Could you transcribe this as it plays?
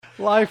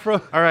Live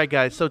from. All right,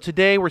 guys. So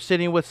today we're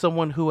sitting with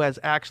someone who has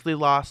actually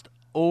lost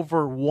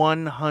over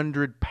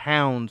 100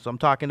 pounds. I'm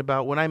talking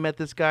about when I met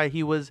this guy,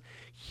 he was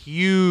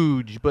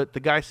huge. But the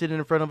guy sitting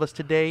in front of us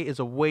today is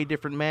a way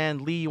different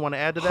man. Lee, you want to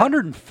add to that?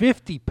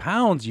 150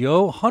 pounds,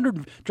 yo.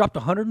 Dropped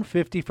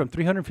 150 from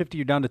 350.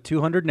 You're down to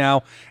 200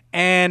 now.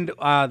 And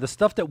the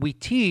stuff that we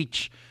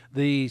teach,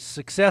 the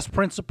success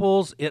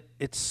principles,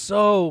 it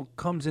so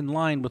comes in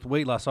line with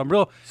weight loss. So I'm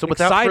real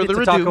excited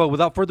to talk about.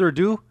 Without further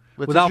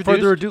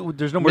ado,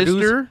 there's no more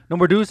do's. No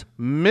more do's.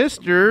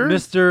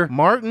 Mr.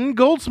 Martin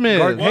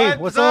Goldsmith. Hey,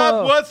 what's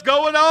up? What's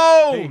going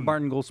on? Hey,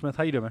 Martin Goldsmith.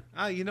 How you doing,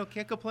 man?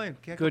 Can't complain.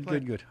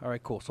 Good. All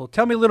right, cool. So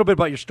tell me a little bit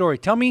about your story.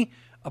 Tell me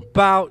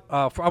about,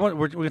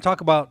 we're going to talk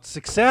about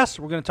success.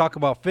 We're going to talk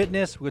about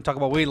fitness. We're going to talk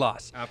about weight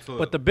loss.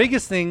 Absolutely. But the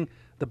biggest thing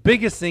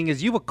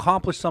is you've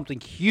accomplished something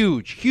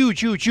huge.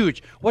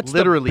 What's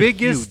literally the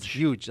biggest?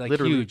 Huge. Like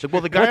literally. huge.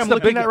 Well, the guy I'm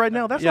looking at right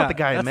now, that's not the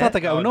guy I met. That's not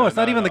the guy. No, it's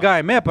not even the guy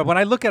I met. But when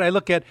I look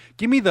at,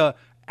 give me the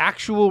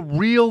actual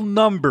real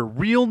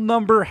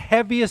number,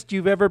 heaviest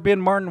you've ever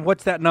been, Martin.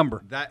 What's that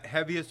number? That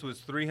heaviest was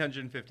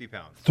 350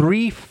 pounds.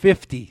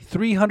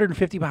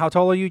 350 pounds. How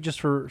tall are you? Just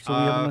for so we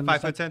have an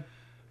 5'10".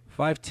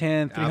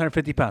 5'10",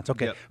 350 pounds.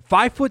 Okay, Yep.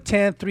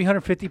 5'10",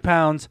 350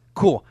 pounds.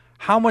 Cool.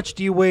 How much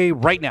do you weigh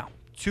right now?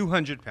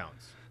 200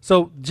 pounds.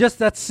 So just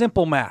that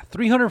simple math.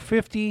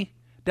 350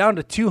 down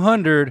to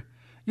 200.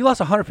 You lost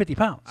 150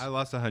 pounds. I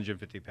lost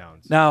 150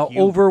 pounds. Now, Huge.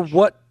 over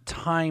what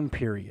time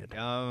period?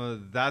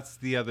 That's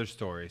the other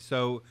story.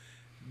 So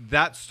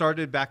that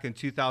started back in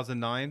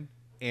 2009,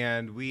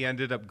 and we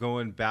ended up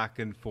going back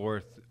and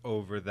forth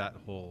over that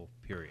whole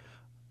period.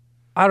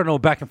 I don't know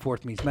what back and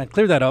forth means, man.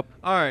 Clear that up.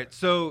 All right.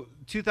 So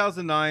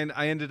 2009,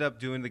 I ended up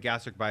doing the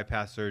gastric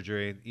bypass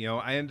surgery.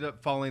 I ended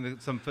up following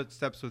some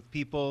footsteps with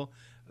people,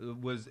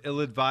 was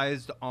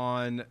ill-advised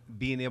on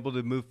being able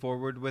to move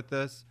forward with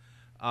this.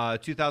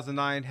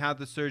 2009, had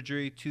the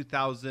surgery.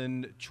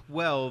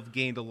 2012,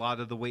 gained a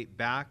lot of the weight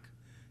back.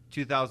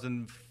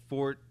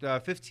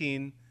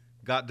 2015,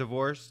 got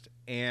divorced.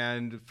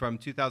 And from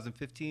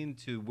 2015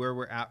 to where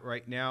we're at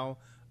right now,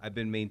 I've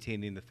been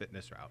maintaining the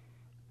fitness route.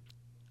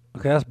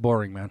 Okay, that's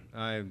boring, man.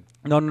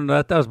 No,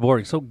 that was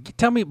boring. So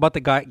tell me about the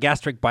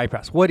gastric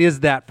bypass. What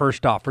is that,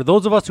 first off? For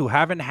those of us who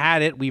haven't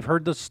had it, we've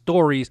heard the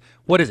stories.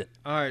 What is it?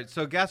 All right,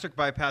 so gastric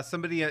bypass,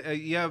 somebody,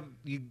 you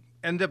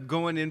end up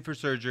going in for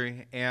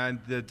surgery, and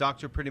the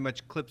doctor pretty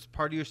much clips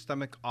part of your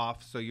stomach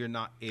off so you're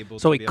not able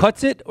to. So he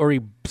cuts it, or he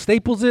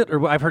staples it,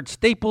 or I've heard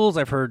staples.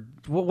 I've heard,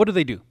 what do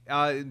they do?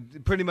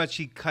 Pretty much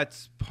he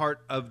cuts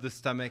part of the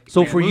stomach.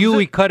 So for you,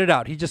 he cut it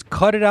out. He just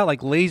cut it out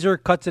like laser,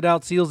 cuts it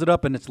out, seals it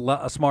up, and it's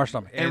a smaller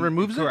stomach. And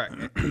removes it?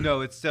 Correct.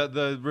 No, it's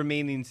the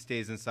remaining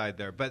stays inside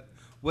there. But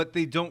what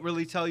they don't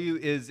really tell you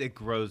is it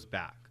grows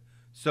back.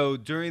 So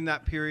during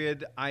that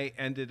period, I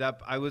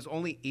was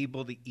only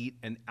able to eat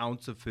an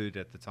ounce of food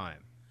at the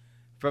time.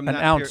 From an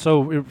ounce.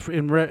 So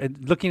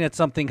looking at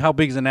something, how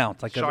big is an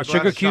ounce? Like a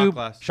sugar cube?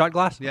 Shot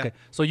glass? Yeah. Okay.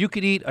 So you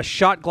could eat a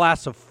shot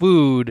glass of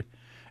food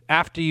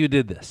after you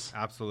did this.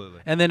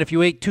 Absolutely. And then if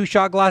you ate 2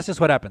 shot glasses,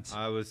 what happens?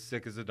 I was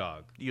sick as a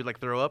dog. You like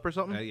throw up or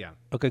something? Yeah.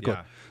 Okay, cool.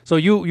 Yeah. So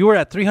you were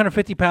at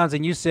 350 pounds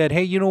and you said,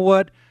 hey, you know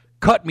what?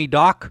 Cut me,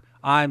 doc.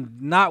 I'm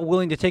not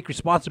willing to take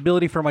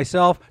responsibility for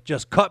myself.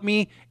 Just cut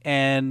me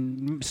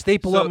and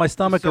staple up my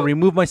stomach or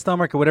remove my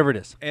stomach or whatever it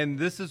is. And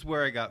this is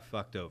where I got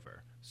fucked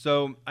over.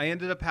 So I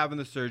ended up having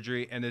the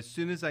surgery, and as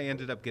soon as I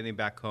ended up getting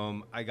back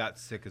home, I got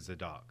sick as a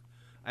dog.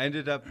 I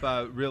ended up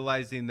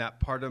realizing that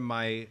part of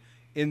my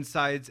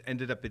insides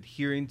ended up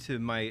adhering to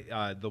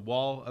my the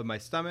wall of my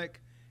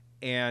stomach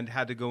and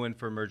had to go in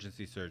for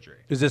emergency surgery.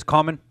 Is this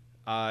common?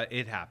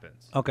 It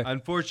happens. Okay.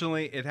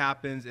 Unfortunately, it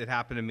happens. It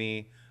happened to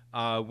me.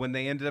 When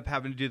they ended up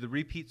having to do the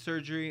repeat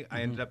surgery,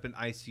 I ended up in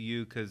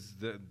ICU because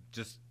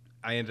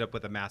I ended up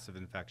with a massive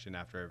infection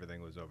after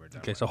everything was over.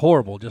 Okay, so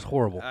horrible, just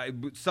horrible.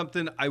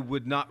 Something I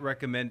would not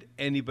recommend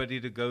anybody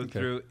to go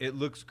through. It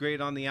looks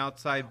great on the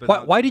outside,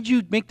 but why did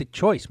you make the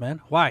choice,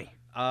 man? Why?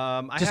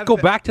 Just go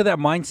back to that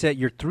mindset.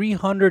 You're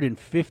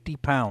 350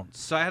 pounds.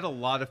 So I had a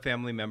lot of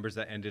family members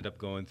that ended up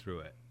going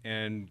through it,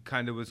 and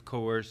kind of was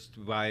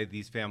coerced by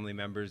these family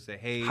members that,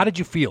 hey. How did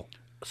you feel?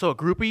 So a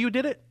group of you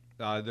did it?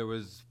 There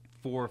was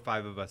 4 or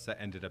 5 of us that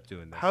ended up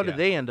doing this. How did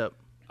they end up?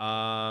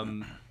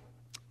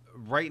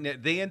 Right now,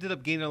 they ended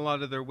up gaining a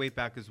lot of their weight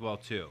back as well,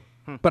 too.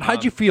 But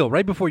how'd you feel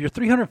right before you're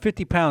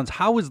 350 pounds?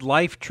 How is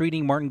life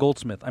treating Martin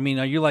Goldsmith? I mean,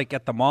 are you like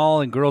at the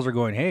mall and girls are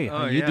going, hey,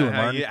 how you doing,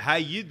 Martin? How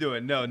you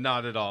doing? No,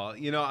 not at all.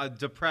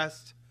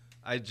 Depressed.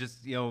 I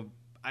just,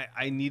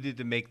 I needed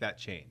to make that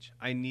change.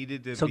 I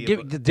needed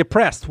to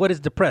depressed. What is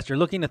depressed? You're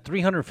looking at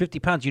 350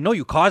 pounds. You know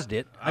you caused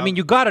it. I mean,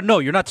 you got to know.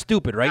 You're not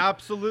stupid, right?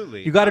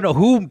 Absolutely. You got to know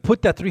who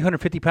put that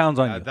 350 pounds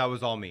on you. That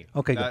was all me.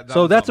 Okay, good.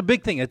 So that's a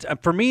big thing. It's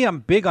for me,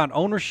 I'm big on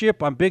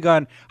ownership. I'm big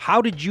on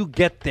how did you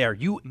get there?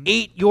 You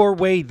ate your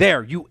way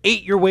there. You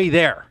ate your way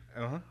there.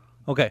 Uh-huh.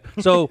 Okay,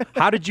 so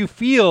how did you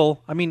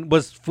feel? I mean,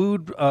 was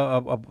food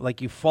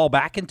like you fall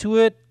back into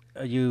it?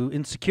 Are you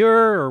insecure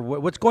or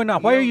what's going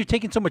on? Why are you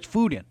taking so much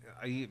food in?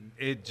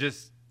 It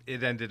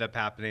it ended up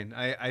happening.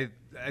 I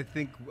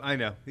think I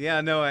know.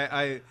 Yeah, no,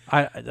 I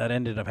That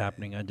ended up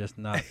happening. I just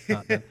not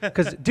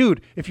because,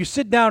 dude, if you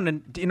sit down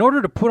and in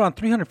order to put on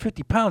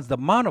 350 pounds,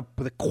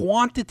 the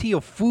quantity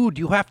of food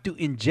you have to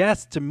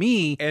ingest, to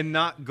me, and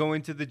not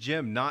going to the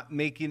gym, not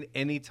making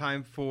any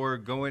time for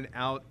going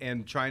out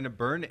and trying to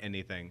burn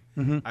anything.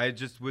 I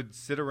just would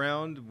sit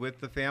around with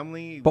the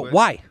family. but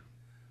why?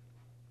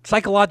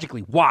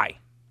 Psychologically, why?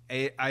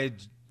 It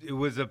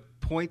was a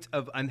point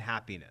of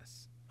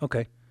unhappiness.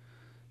 Okay.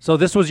 So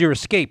this was your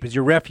escape, is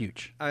your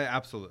refuge.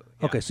 Absolutely.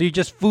 Yeah. Okay, so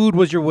food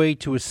was your way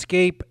to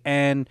escape,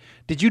 and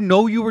did you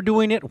know you were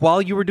doing it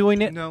while you were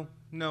doing it? No.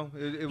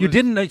 It You was,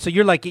 didn't know, so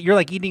you're like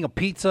eating a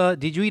pizza.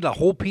 Did you eat a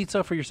whole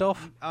pizza for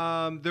yourself?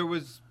 There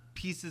was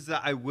pieces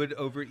that I would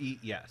overeat.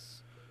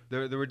 Yes,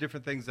 there were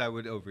different things I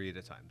would overeat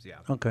at times. Yeah.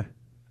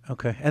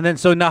 Okay. And then,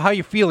 so now how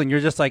you feeling? You're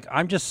just like,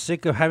 I'm just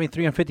sick of having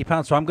 350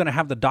 pounds, so I'm going to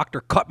have the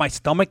doctor cut my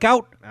stomach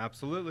out?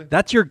 Absolutely.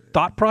 That's your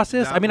thought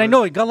process? That I mean, I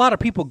was- know a lot of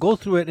people go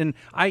through it, and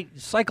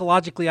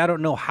psychologically, I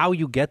don't know how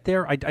you get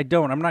there. I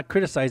don't. I'm not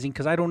criticizing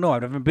because I don't know. I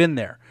haven't been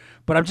there.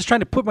 But I'm just trying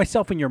to put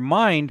myself in your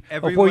mind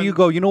before you Everyone-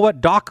 go, you know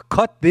what, doc,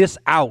 cut this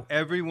out.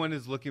 Everyone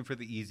is looking for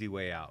the easy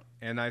way out,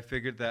 and I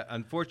figured that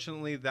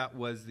unfortunately that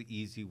was the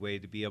easy way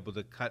to be able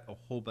to cut a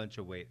whole bunch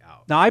of weight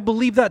out. Now, I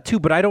believe that too,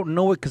 but I don't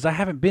know it because I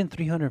haven't been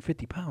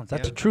 350 pounds.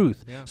 That's the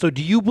truth. Yeah. So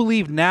do you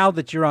believe now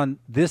that you're on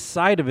this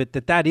side of it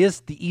that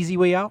is the easy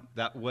way out?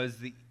 That was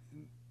the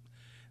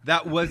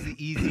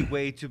easy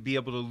way to be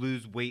able to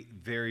lose weight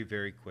very,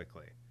 very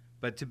quickly.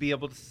 But to be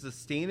able to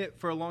sustain it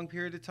for a long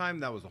period of time,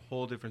 that was a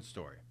whole different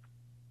story.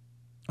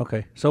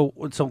 Okay. So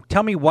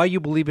tell me why you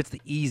believe it's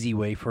the easy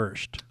way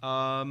first.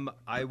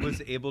 I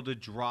was able to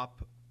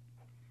drop.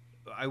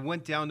 I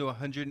went down to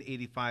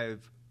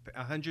 185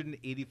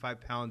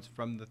 pounds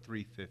from the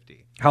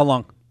 350. How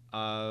long?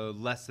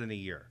 Less than a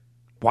year.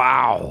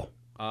 Wow.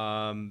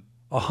 Um,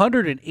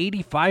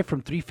 185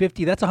 from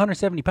 350, that's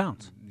 170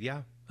 pounds.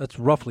 yeah, That's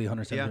roughly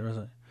 170. Yeah.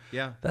 Isn't it?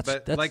 yeah.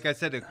 That's- But like I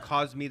said, it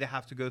caused me to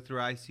have to go through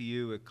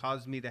ICU. It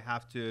caused me to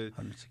have to.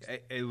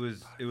 It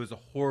was a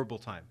horrible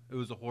time. It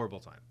was a horrible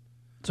time.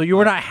 So you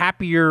were not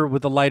happier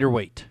with the lighter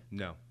weight.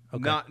 No,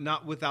 Okay.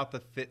 not without the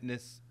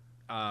fitness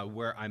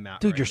where I'm at.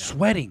 Dude, right you're now.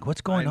 sweating.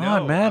 What's going I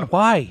on, know. man?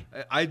 Why?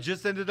 I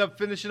just ended up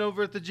finishing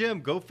over at the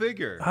gym. Go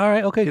figure. All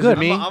right, okay, Is good. it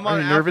me? I'm Are on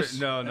you average- nervous?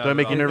 No, Do I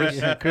make you nervous?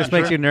 Chris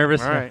makes you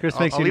nervous. All right. Chris I'll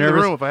makes you leave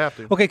nervous. the room if I have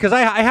to. Okay, because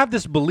I have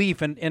this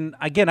belief, and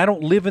again, I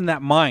don't live in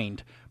that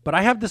mind, but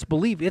I have this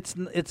belief. It's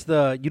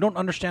you don't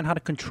understand how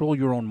to control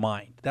your own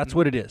mind. That's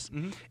what it is.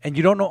 And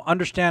you don't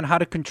understand how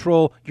to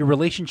control your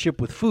relationship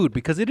with food,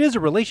 because it is a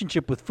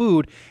relationship with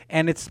food,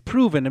 and it's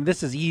proven. And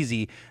this is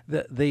easy.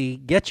 They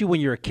get you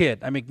when you're a kid.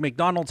 I mean,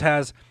 McDonald's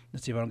has.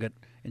 Let's see if I don't get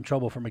in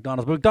trouble for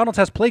McDonald's. But McDonald's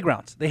has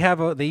playgrounds. They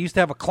used to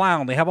have a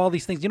clown. They have all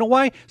these things. You know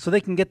why? So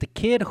they can get the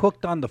kid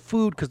hooked on the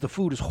food, because the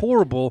food is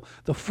horrible.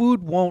 The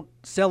food won't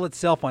sell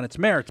itself on its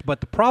merits.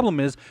 But the problem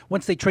is,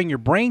 once they train your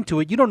brain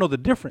to it, you don't know the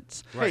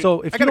difference. Right.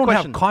 So if I you got a don't have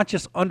question.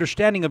 conscious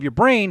understanding of your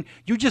brain,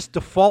 you just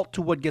default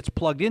to what gets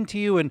plugged into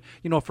you. And,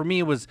 for me,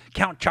 it was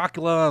Count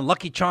Chocula and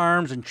Lucky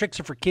Charms and Tricks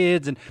Are for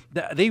Kids. And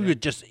they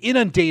would just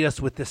inundate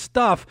us with this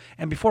stuff.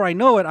 And before I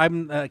know it,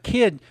 I'm a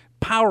kid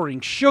powering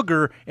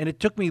sugar, and it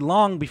took me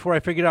long before I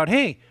figured out,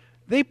 hey,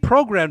 they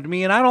programmed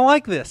me and I don't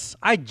like this.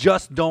 I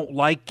just don't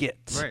like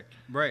it.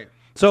 Right.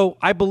 So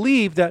I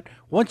believe that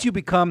once you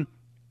become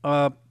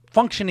a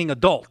functioning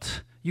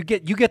adult, you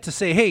get to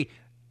say, hey,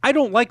 I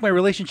don't like my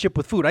relationship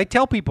with food. I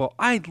tell people,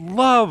 I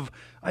love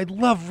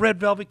red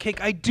velvet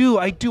cake. I do.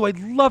 I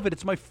love it.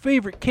 It's my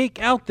favorite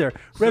cake out there.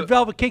 Red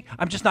velvet cake.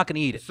 I'm just not going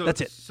to eat it. So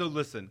That's it. So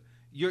listen,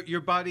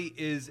 your body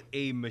is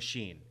a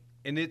machine,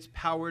 and it's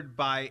powered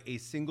by a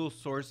single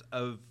source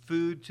of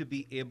food to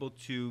be able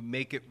to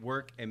make it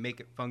work and make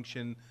it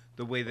function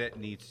the way that it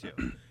needs to.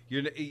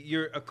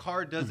 A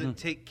car doesn't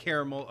take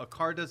caramel. A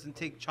car doesn't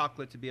take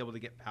chocolate to be able to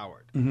get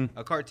powered.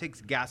 A car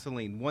takes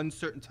gasoline, one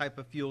certain type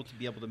of fuel to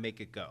be able to make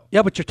it go.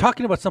 Yeah, but you're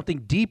talking about something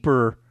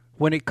deeper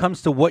when it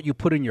comes to what you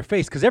put in your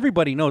face, because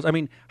everybody knows. I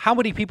mean, how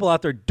many people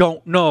out there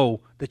don't know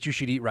that you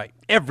should eat right?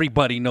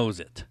 Everybody knows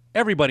it.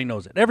 Everybody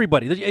knows it.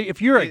 Everybody.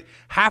 If you're a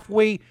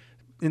halfway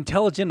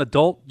intelligent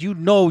adult, you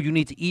know you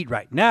need to eat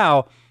right.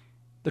 Now,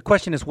 the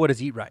question is, what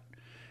is eat right?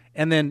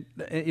 And then,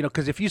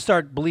 because if you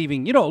start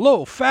believing,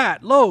 low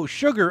fat, low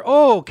sugar,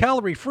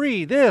 calorie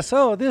free, this,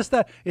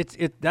 that,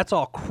 that's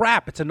all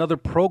crap. It's another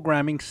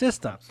programming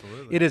system.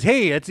 Absolutely. It is,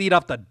 hey, let's eat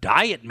off the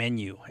diet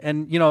menu.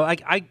 And,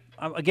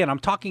 again, I'm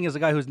talking as a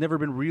guy who's never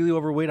been really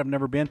overweight. I've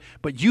never been.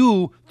 But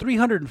you,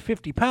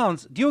 350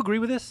 pounds, do you agree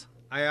with this?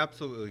 I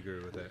absolutely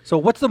agree with it. So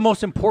what's the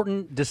most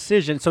important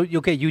decision? So,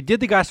 okay, you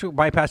did the gastric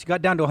bypass. You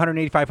got down to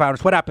 185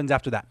 pounds. What happens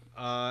after that?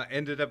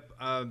 Ended up,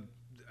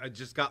 I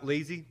just got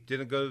lazy,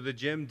 didn't go to the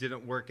gym,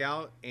 didn't work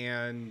out,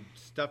 and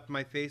stuffed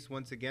my face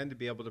once again to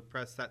be able to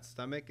press that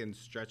stomach and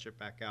stretch it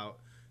back out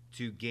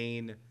to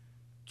gain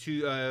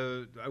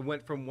I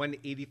went from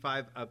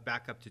 185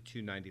 back up to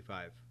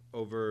 295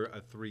 over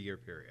a 3-year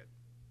period.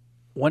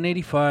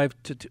 185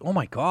 to oh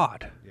my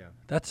God. Yeah.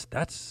 That's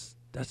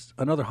That's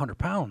another 100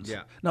 pounds.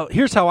 Yeah. Now,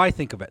 here's how I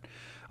think of it.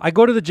 I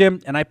go to the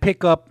gym and I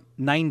pick up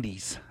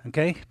 90s,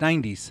 okay?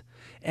 90s.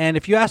 And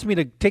if you ask me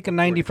to take a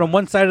 90 from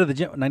one side of the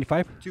gym,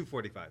 95?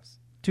 245s.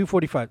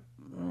 245.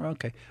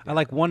 Okay. I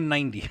like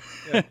 190.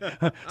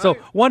 So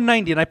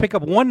 190, and I pick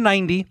up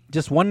 190,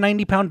 just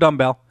 190-pound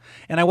dumbbell,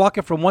 and I walk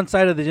it from one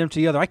side of the gym to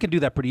the other. I can do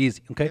that pretty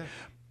easy, okay? Yeah.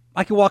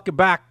 I can walk it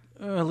back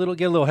get a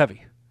little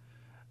heavy.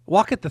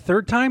 Walk it the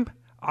third time,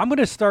 I'm going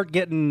to start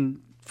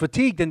getting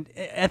fatigued. And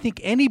I think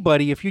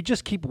anybody, if you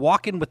just keep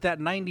walking with that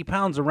 90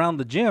 pounds around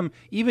the gym,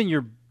 even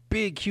your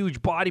big,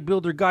 huge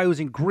bodybuilder guy who's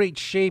in great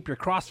shape, your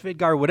CrossFit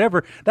guy or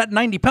whatever, that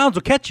 90 pounds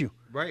will catch you.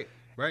 Right.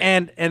 Right.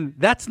 And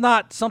that's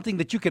not something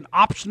that you can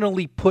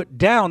optionally put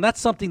down. That's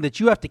something that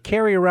you have to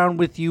carry around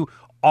with you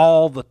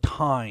all the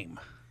time.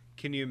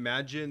 Can you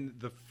imagine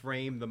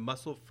the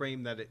muscle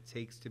frame that it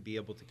takes to be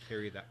able to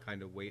carry that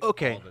kind of weight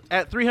Okay, all the time?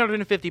 at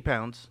 350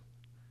 pounds,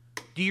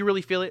 do you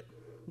really feel it?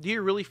 Do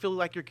you really feel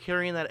like you're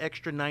carrying that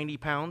extra 90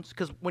 pounds?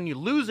 Because when you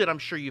lose it, I'm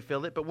sure you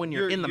feel it. But when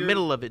you're in the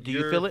middle of it, do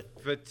you feel it?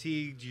 You're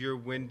fatigued, you're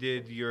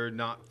winded, you're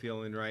not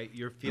feeling right.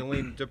 You're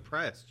feeling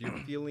depressed. You're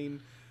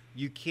feeling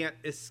you can't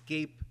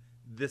escape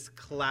this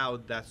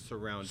cloud that's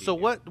surrounding So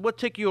you. what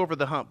took you over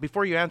the hump?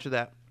 Before you answer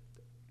that,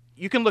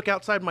 you can look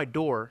outside my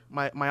door,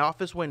 my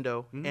office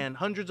window, and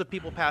hundreds of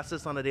people pass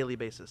this on a daily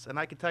basis. And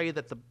I can tell you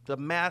that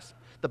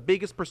the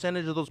biggest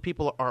percentage of those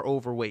people are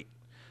overweight.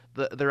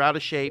 They're out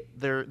of shape.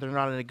 They're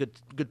not in a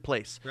good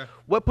place. Yeah.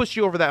 What pushed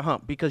you over that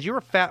hump? Because you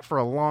were fat for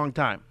a long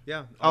time.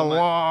 Yeah, A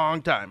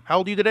long time. How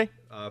old are you today?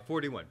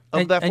 41.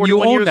 Of that And 41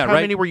 you own years, that, how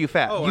right? many were you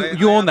fat? Oh,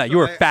 You own that. You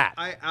were fat.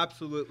 I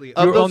absolutely. You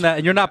those- own that,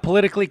 and you're not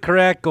politically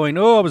correct. Going,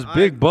 oh, I was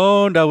big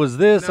boned. I was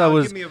this. I No,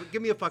 was.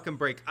 give me a fucking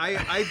break.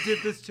 I did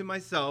this to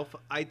myself.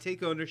 I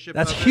take ownership.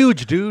 That's of it.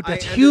 huge, dude.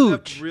 That's I ended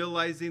huge. up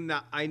realizing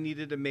that I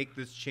needed to make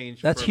this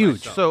change. That's for huge.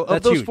 myself. So of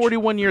That's those huge.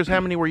 41 years, how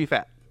many were you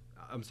fat?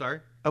 I'm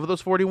sorry. Of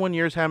those 41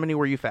 years, how many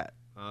were you fat?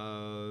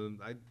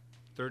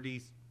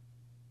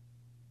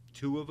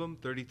 32 of them,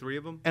 33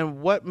 of them.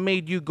 And what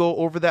made you go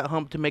over that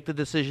hump to make the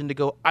decision to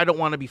go, I don't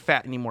want to be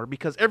fat anymore?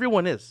 Because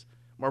everyone is,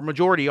 or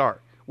majority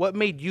are. What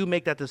made you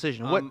make that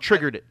decision? What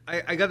triggered it?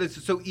 I got this.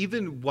 So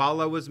even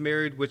while I was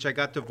married, which I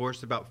got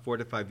divorced about 4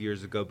 to 5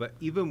 years ago, but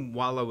even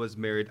while I was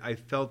married, I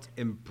felt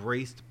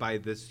embraced by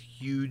this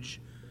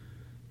huge.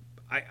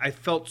 I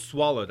felt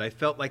swallowed. I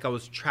felt like I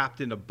was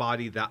trapped in a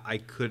body that I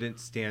couldn't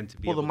stand to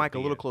be. Pull the able to mic a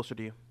be little in. closer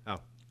to you.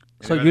 Oh,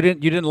 So you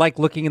didn't like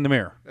looking in the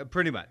mirror.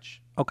 Pretty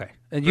much. Okay,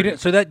 and you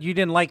didn't. So that you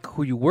didn't like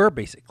who you were,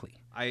 basically.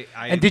 And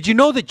And did you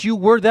know that you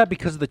were that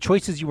because of the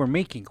choices you were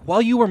making?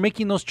 While you were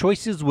making those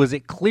choices, was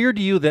it clear to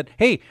you that,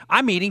 hey,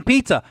 I'm eating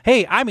pizza.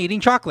 Hey, I'm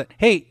eating chocolate.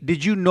 Hey,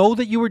 did you know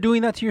that you were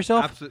doing that to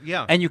yourself? Absolutely,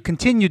 yeah. And you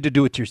continued to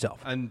do it to yourself.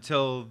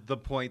 until the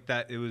point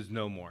that it was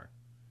no more.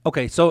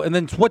 Okay, so and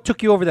then what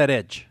took you over that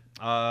edge?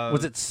 Uh,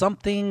 Was it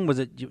something? Was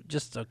it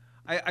just a?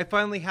 I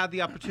finally had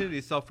the opportunity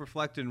to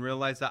self-reflect and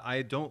realize that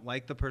I don't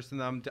like the person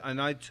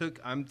that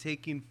I'm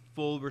taking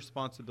full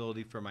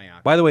responsibility for my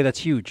actions. By the way, that's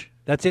huge.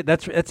 That's it.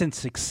 That's in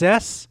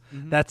success.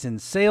 That's in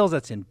sales.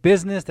 That's in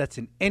business. That's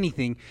in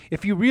anything.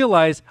 If you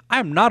realize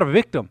I'm not a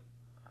victim,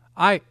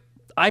 I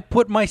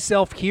put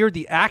myself here.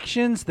 The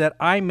actions that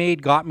I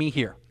made got me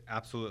here.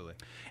 Absolutely.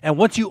 And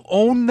once you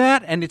own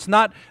that, and it's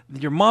not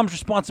your mom's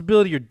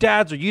responsibility, your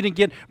dad's, or you didn't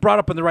get brought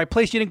up in the right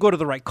place, you didn't go to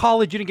the right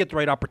college, you didn't get the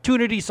right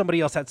opportunity, somebody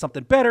else had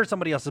something better,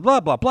 somebody else is blah,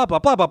 blah, blah, blah,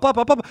 blah, blah, blah,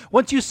 blah, blah.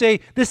 Once you say,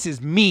 this is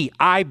me,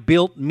 I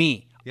built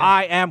me. Yeah.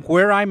 I am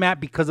where I'm at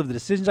because of the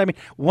decisions I made.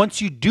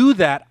 Once you do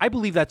that, I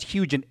believe that's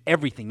huge in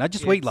everything, not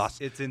just weight loss.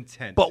 It's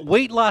intense. But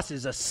weight loss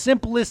is the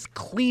simplest,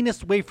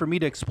 cleanest way for me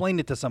to explain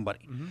it to somebody.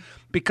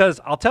 Because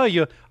I'll tell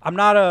you, I'm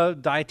not a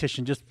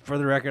dietitian, just for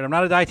the record. I'm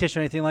not a dietitian or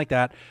anything like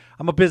that.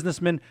 I'm a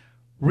businessman.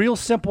 Real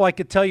simple, I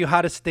could tell you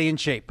how to stay in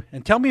shape.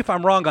 And tell me if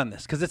I'm wrong on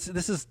this, because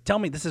this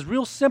is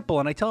real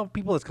simple. And I tell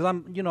people this because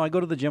I go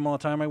to the gym all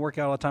the time. I work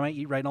out all the time. I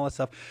eat right and all that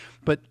stuff.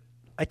 But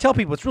I tell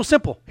people it's real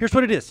simple. Here's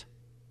what it is.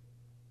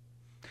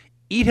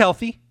 Eat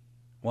healthy,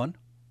 1.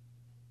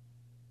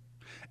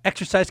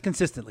 Exercise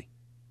consistently,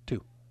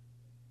 2.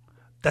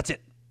 That's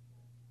it.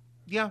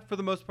 yeah, for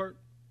the most part,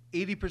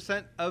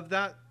 80% of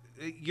that,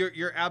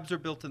 your abs are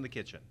built in the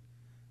kitchen.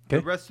 Okay.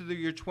 The rest of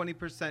your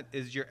 20%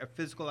 is your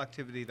physical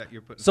activity that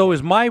you're putting. So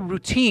is my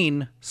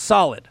routine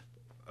solid?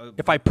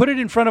 If I put it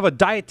in front of a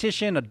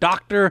dietitian, a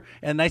doctor,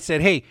 and I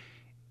said, hey,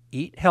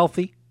 eat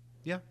healthy,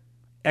 yeah,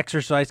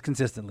 exercise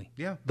consistently.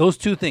 Yeah. Those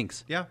 2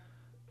 things. yeah.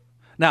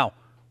 Now,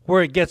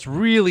 where it gets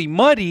really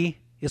muddy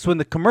is when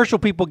the commercial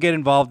people get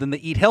involved in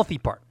the eat healthy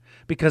part.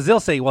 Because they'll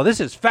say, well, this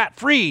is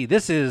fat-free,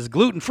 this is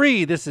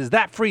gluten-free, this is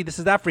that free, this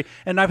is that free.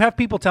 And I've had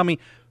people tell me,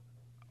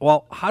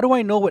 well, how do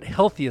I know what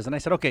healthy is? And I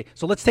said, okay,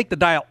 so let's take the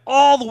dial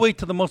all the way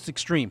to the most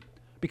extreme.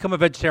 Become a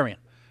vegetarian.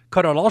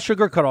 Cut out all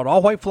sugar, cut out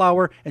all white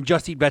flour, and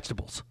just eat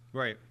vegetables.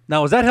 Right.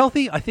 Now, is that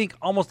healthy? I think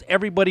almost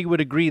everybody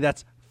would agree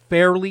that's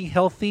fairly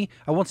healthy.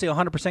 I won't say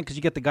 100% because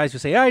you get the guys who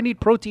say, I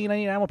need protein, I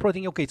need animal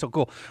protein. Okay, so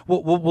cool.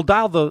 We'll pull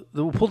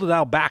the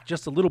dial back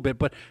just a little bit,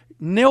 but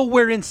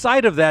nowhere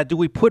inside of that do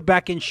we put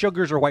back in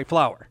sugars or white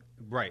flour.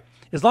 Right.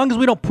 As long as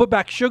we don't put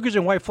back sugars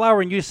and white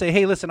flour, and you say,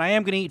 "Hey, listen, I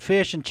am going to eat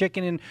fish and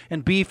chicken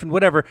and beef and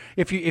whatever."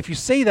 If you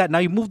say that, now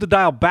you move the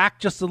dial back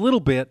just a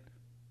little bit.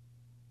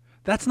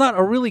 That's not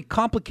a really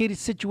complicated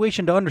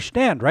situation to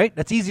understand, right?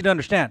 That's easy to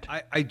understand.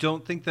 I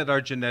don't think that our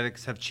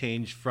genetics have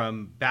changed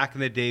from back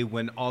in the day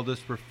when all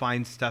this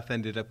refined stuff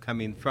ended up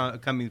coming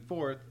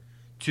forth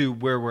to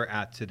where we're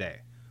at today.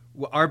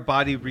 Our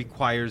body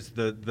requires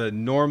the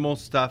normal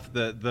stuff,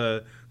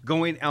 the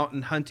going out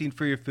and hunting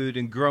for your food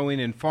and growing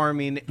and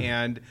farming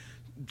and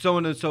so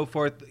on and so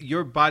forth.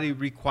 Your body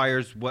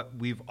requires what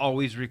we've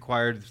always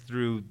required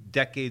through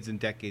decades and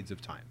decades of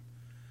time.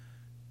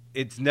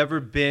 It's never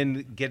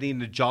been getting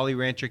the Jolly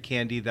Rancher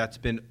candy that's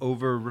been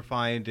over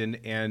refined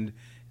and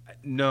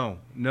no,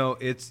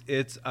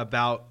 it's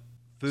about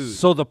food.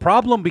 So the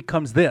problem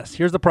becomes this.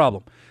 Here's the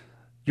problem.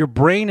 Your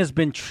brain has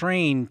been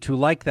trained to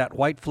like that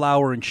white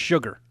flour and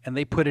sugar, and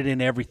they put it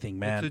in everything,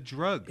 man. It's a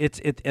drug.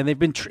 And they've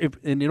been.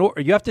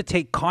 You have to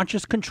take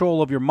conscious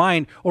control of your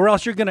mind, or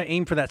else you're going to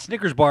aim for that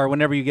Snickers bar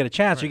whenever you get a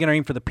chance. Right. You're going to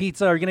aim for the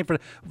pizza, or you're going to aim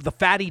for the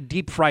fatty,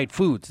 deep fried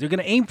foods. You're going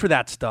to aim for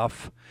that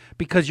stuff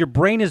because your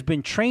brain has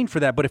been trained for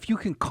that. But if you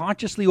can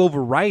consciously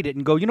override it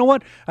and go, you know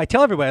what? I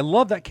tell everybody, I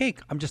love that cake.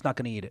 I'm just not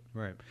going to eat it.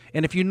 Right.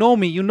 And if you know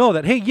me, you know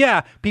that. Hey,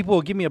 yeah, people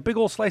will give me a big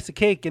old slice of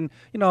cake, and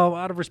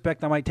out of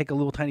respect, I might take a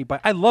little tiny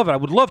bite. I love it. I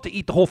would love to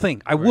eat the whole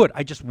thing. I would.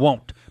 I just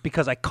won't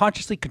because I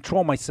consciously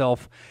control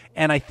myself.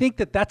 And I think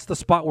that that's the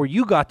spot where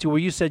you got to, where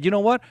you said, you know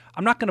what?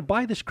 I'm not going to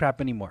buy this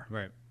crap anymore.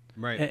 Right.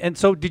 Right. And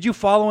so did you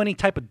follow any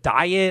type of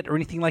diet or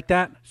anything like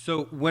that?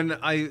 So when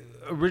I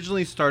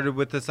originally started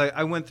with this,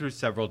 I went through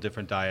several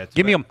different diets.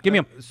 Give me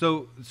them.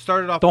 So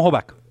started off. Don't hold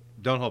back.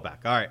 Don't hold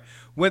back. All right.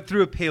 Went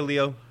through a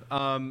paleo.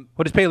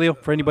 What is paleo?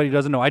 For anybody who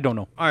doesn't know, I don't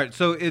know. All right.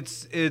 So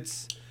it's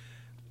Is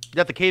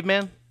that the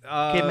caveman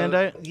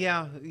diet?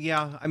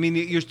 Yeah. I mean,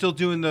 you're still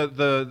doing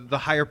the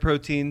higher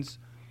proteins,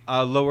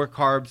 lower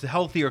carbs,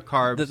 healthier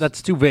carbs.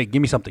 That's too vague.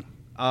 Give me something.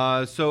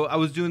 So I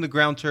was doing the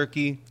ground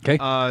turkey,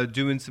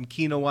 doing some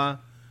quinoa,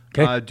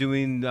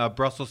 doing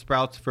Brussels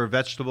sprouts for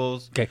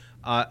vegetables,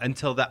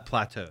 until that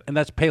plateaued. And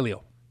that's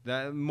paleo.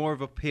 That more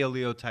of a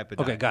paleo type of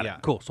diet. Okay, got it.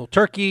 Cool. So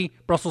turkey,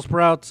 Brussels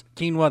sprouts,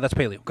 quinoa, that's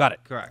paleo. Got it.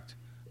 Correct.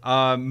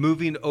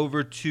 Moving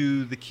over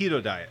to the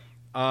keto diet,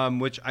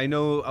 which I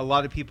know a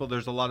lot of people,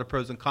 there's a lot of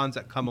pros and cons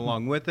that come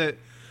along with it.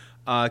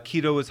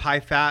 Keto is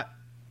high fat,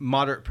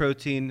 moderate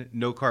protein,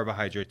 no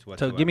carbohydrates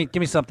whatsoever. So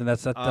give me something.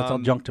 That's all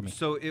junk to me.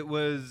 So it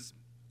was,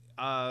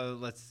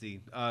 let's see,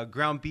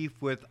 ground beef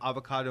with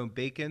avocado and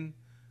bacon.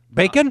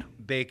 Bacon?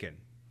 Bacon.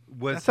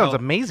 That sounds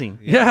amazing.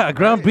 Yeah,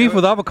 ground beef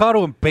with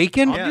avocado and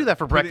bacon. I'll do that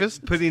for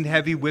breakfast. Putting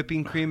heavy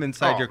whipping cream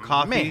inside your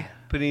coffee. Man.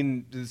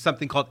 Putting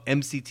something called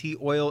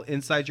MCT oil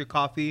inside your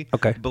coffee.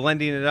 Okay.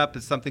 Blending it up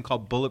is something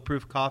called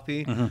bulletproof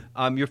coffee.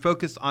 Mm-hmm. You're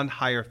focused on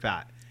higher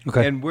fat.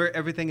 Okay. And where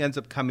everything ends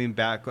up coming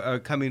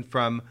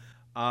from.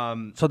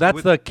 So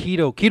that's the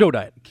keto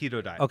diet.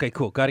 Keto diet. Okay,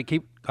 cool. Got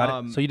it.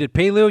 So you did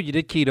paleo, you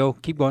did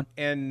keto. Keep going.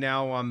 And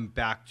now I'm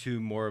back to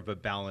more of a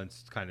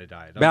balanced kind of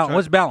diet.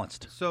 What's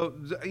balanced? So,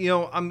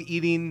 I'm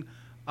eating,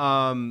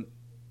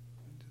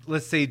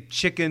 let's say,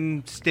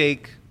 chicken,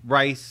 steak,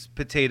 rice,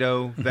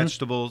 potato,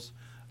 vegetables,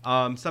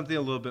 something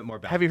a little bit more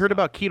balanced. Have you heard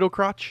about keto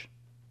crotch?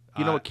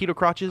 Do you know what keto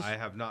crotch is? I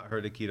have not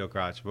heard of keto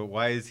crotch, but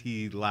why is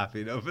he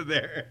laughing over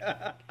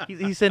there?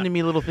 He's sending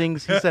me little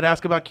things. He said,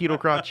 ask about keto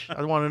crotch.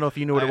 I want to know if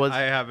you knew what it was.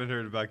 I haven't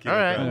heard about keto All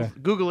right,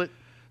 crotch. Google it.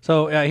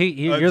 So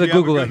you're the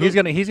Googler. He's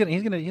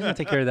gonna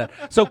take care of that.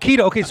 So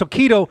keto. Okay, so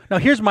keto. Now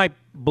here's my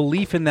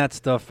belief in that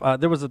stuff.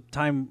 There was a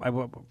time I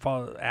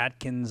followed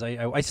Atkins.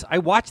 I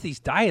watch these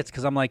diets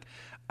because I'm like,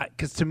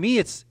 because to me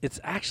it's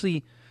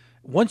actually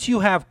once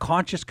you have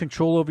conscious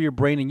control over your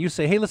brain and you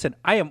say, hey, listen,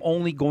 I am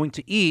only going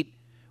to eat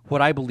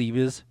what I believe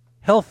is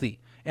healthy,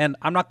 and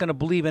I'm not going to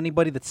believe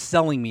anybody that's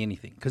selling me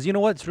anything. Because you know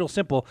what? It's real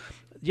simple.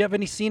 Do you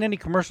have seen any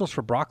commercials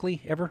for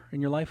broccoli ever in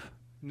your life?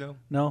 No.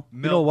 You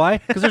know why?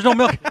 Because there's no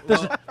milk.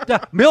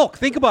 Milk.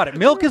 Think about it.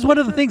 Milk is one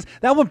of the things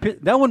that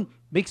one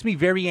makes me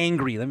very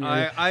angry.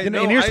 I and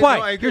know, here's I why.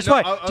 know, I agree. Here's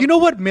No, why. Do you know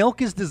what milk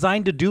is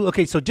designed to do?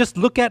 Okay, so just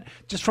look at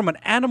from an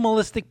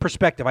animalistic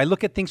perspective. I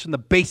look at things from the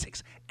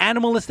basics.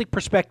 Animalistic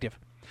perspective.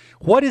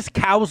 What is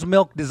cow's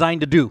milk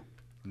designed to do?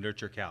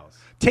 Nurture cows.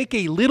 Take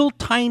a little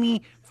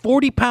tiny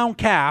 40-pound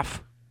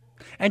calf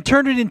and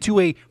turn it into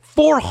a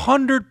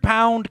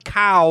 400-pound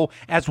cow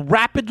as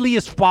rapidly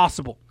as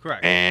possible.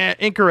 Correct.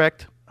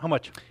 Incorrect. How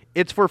much?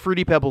 It's for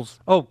Fruity Pebbles.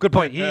 Oh, good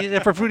point.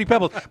 For Fruity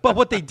Pebbles. But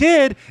what they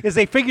did is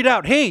they figured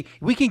out, hey,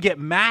 we can get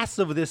mass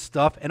of this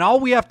stuff, and all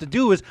we have to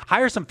do is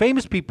hire some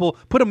famous people,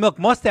 put a milk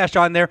mustache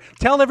on there,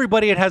 tell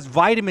everybody it has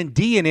vitamin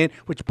D in it,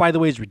 which, by the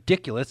way, is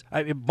ridiculous.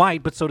 It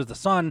might, but so does the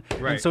sun,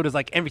 Right. and so does,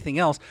 like, everything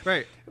else.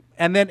 Right.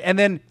 and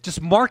then just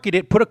market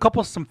it, put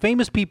some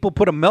famous people,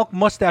 put a milk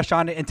mustache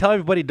on it, and tell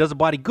everybody it does a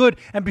body good.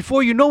 And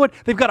before you know it,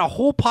 they've got a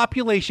whole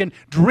population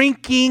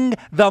drinking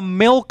the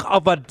milk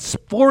of a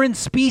foreign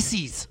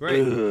species.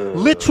 Right.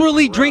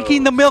 Literally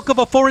drinking the milk of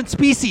a foreign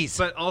species.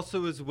 But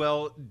also as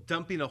well,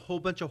 dumping a whole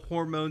bunch of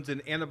hormones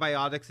and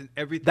antibiotics and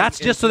everything. That's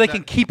just so they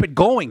can keep it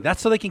going.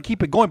 That's so they can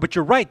keep it going. But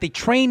you're right. They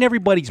train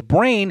everybody's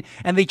brain,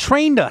 and they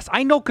trained us.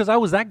 I know because I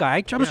was that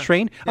guy. I was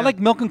trained. I like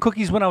milk and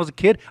cookies when I was a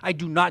kid. I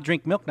do not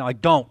drink milk now. I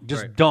don't.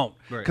 Just don't.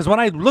 Because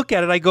when I look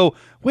at it, I go,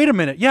 wait a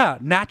minute. Yeah,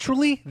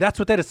 naturally, that's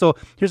what that is. So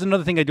here's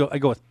another thing I do. I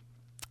go with,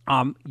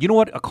 you know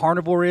what a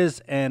carnivore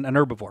is and an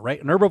herbivore,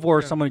 right? An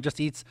herbivore is someone who just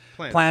eats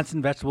plants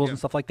and vegetables and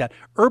stuff like that.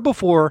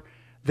 Herbivore,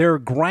 their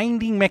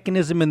grinding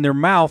mechanism in their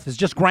mouth is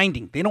just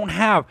grinding. They don't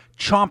have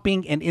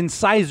chomping and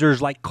incisors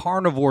like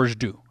carnivores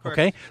do,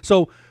 okay?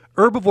 So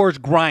herbivores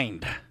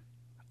grind.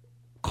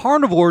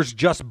 Carnivores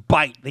just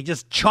bite. They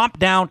just chomp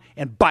down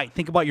and bite.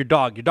 Think about your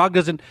dog. Your dog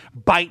doesn't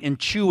bite and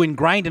chew and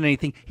grind and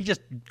anything. He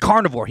just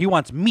carnivore. He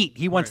wants meat.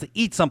 He wants to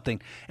eat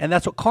something. And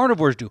that's what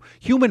carnivores do.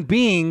 Human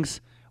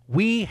beings,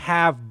 we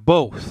have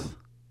both.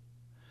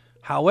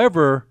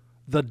 However,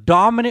 the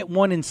dominant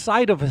one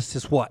inside of us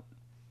is what?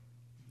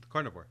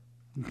 Carnivore.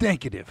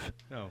 Negative.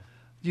 No.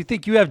 Do you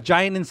think you have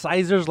giant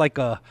incisors like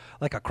a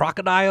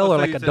crocodile or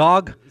like a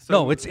dog?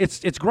 No,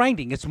 it's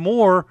grinding. It's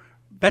more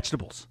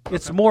vegetables.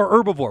 It's more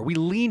herbivore. We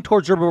lean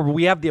towards herbivore. But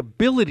we have the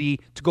ability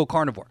to go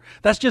carnivore.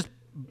 That's just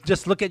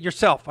look at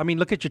yourself. I mean,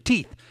 look at your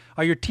teeth.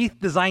 Are your teeth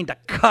designed to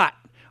cut?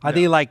 Are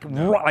they like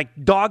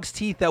dog's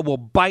teeth that will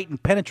bite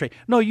and penetrate?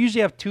 No, you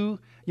usually have two,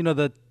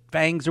 the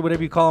fangs or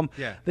whatever you call them.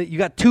 Yeah. That you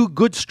got two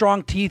good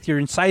strong teeth. Your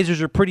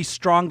incisors are pretty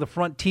strong, the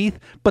front teeth.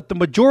 But the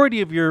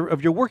majority of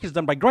your work is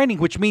done by grinding,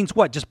 which means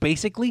what? Just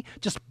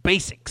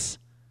basics.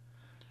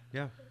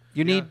 Yeah.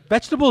 You need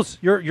vegetables.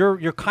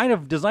 You're kind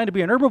of designed to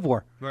be an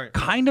herbivore. Right.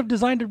 Kind of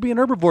designed to be an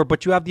herbivore,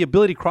 but you have the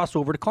ability to cross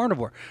over to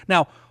carnivore.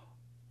 Now,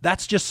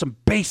 that's just some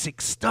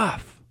basic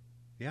stuff.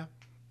 Yeah.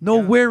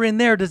 Nowhere in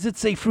there does it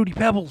say Fruity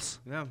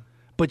Pebbles. Yeah.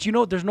 But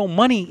there's no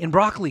money in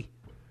broccoli.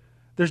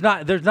 There's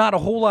not a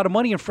whole lot of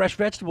money in fresh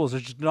vegetables.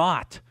 There's just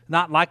not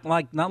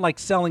like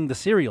selling the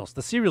cereals.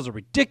 The cereals are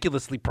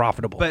ridiculously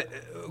profitable. But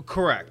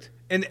correct.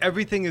 And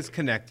everything is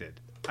connected.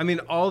 I mean,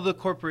 all the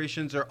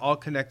corporations are all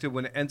connected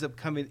when it ends up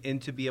coming in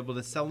to be able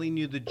to selling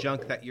you the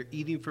junk that you're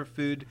eating for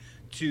food,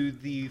 to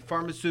the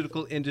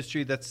pharmaceutical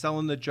industry that's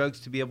selling the drugs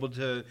to be able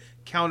to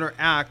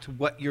counteract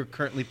what you're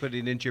currently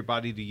putting into your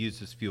body to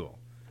use as fuel.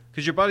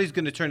 Because your body's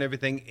going to turn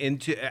everything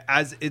into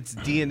as its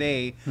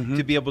DNA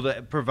to be able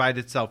to provide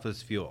itself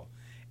as fuel.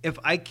 If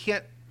I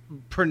can't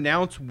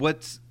pronounce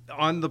what's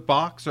on the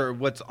box or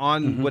what's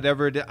on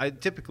whatever it is,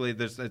 typically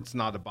it's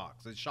not a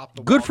box. It's shop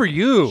the wall. Good for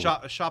you.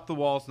 Shop the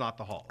walls, not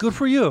the halls. Good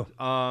for you.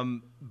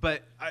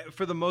 But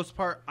for the most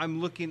part, I'm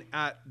looking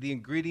at the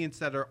ingredients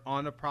that are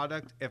on a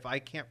product. If I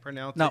can't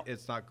pronounce it,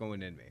 it's not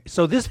going in me.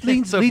 So this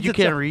leads. So if you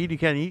can't read, you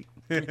can't eat.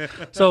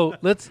 So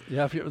let's.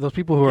 Yeah, if those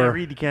people who can't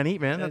read, you can't eat,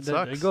 man. That there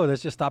sucks. you go.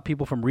 Let's just stop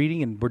people from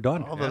reading, and we're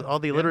done. All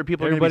the illiterate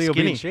people Everybody are will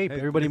going be to be in skinny. shape.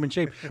 Everybody will be in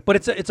shape. But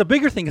it's a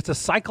bigger thing. It's a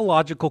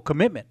psychological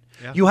commitment.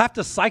 Yeah. You have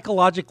to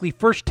psychologically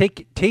first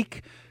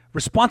take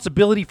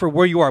responsibility for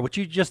where you are, which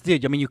you just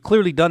did. I mean, you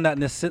clearly done that in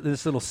this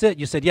little sit.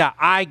 You said, "Yeah,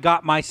 I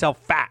got myself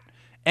fat."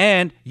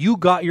 And you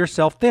got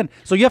yourself thin.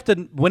 So you have to,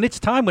 when it's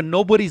time, when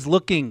nobody's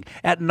looking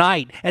at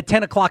night, at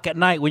 10 o'clock at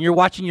night, when you're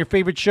watching your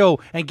favorite show,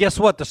 and guess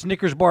what? The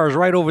Snickers bar is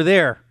right over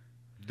there.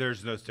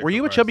 There's no sticker. Were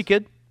you a bars. chubby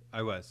kid?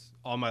 I was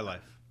all my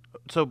life.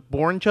 So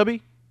born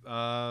chubby?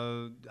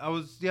 I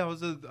was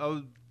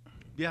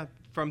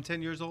from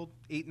 10 years old,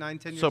 8, 9,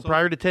 10 years So old.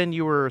 prior to 10,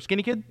 you were a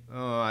skinny kid?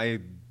 I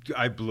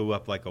blew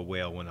up like a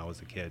whale when I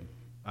was a kid.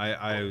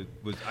 I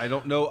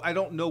don't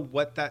know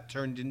what that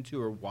turned into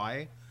or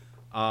why.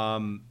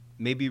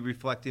 Maybe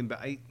reflecting,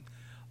 but a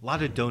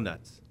lot of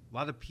donuts, a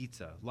lot of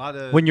pizza, a lot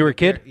of. When you were a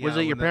kid? Was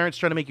it your parents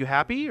trying to make you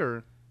happy,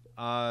 or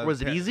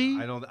was it easy?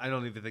 I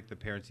don't even think the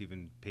parents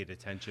even paid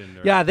attention.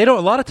 Or Yeah, they don't.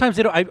 A lot of times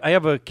they don't. I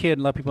have a kid,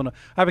 and a lot of people know.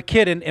 I have a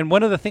kid, and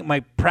one of the things, my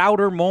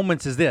prouder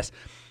moments is this.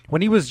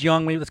 When he was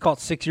young, maybe let's call it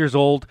 6 years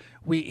old,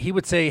 he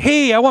would say,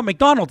 "Hey, I want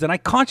McDonald's," and I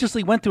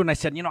consciously went through and I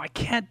said, I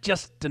can't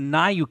just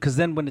deny you, because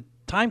then when the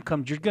time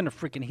comes, you're gonna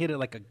freaking hit it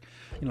like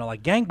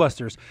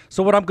gangbusters.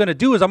 So what I'm gonna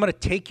do is I'm gonna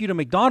take you to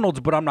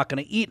McDonald's, but I'm not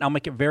gonna eat, and I'll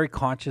make it very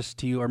conscious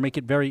to you, or make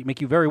you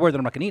very aware that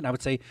I'm not gonna eat. And I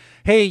would say,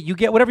 "Hey, you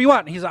get whatever you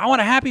want." And he's like, "I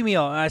want a Happy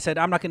Meal." And I said,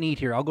 "I'm not gonna eat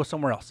here. I'll go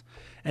somewhere else."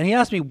 And he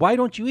asked me, "Why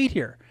don't you eat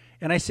here?"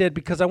 And I said,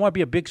 "Because I want to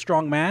be a big,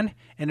 strong man,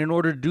 and in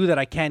order to do that,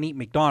 I can't eat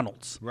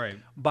McDonald's." Right.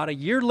 About a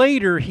year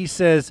later, he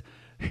says,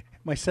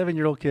 my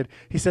 7-year-old kid,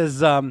 he says,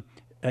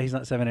 he's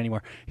not 7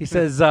 anymore. He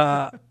says,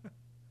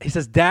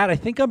 "Dad, I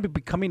think I'm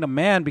becoming a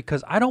man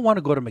because I don't want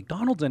to go to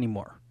McDonald's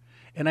anymore."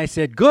 And I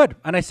said, "Good."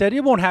 And I said,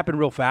 "It won't happen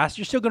real fast.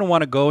 You're still going to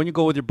want to go, and you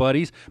go with your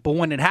buddies. But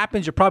when it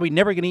happens, you're probably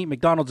never going to eat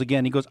McDonald's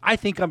again." He goes, "I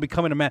think I'm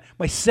becoming a man."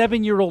 My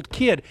 7-year-old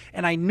kid.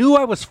 And I knew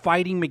I was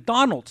fighting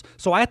McDonald's.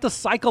 So I had to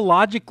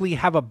psychologically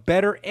have a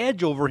better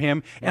edge over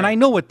him. And I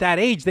know at that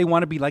age, they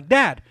want to be like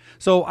Dad.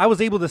 So I was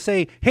able to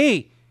say,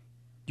 "Hey,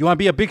 You want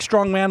to be a big,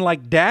 strong man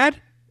like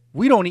Dad?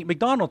 We don't eat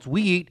McDonald's.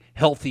 We eat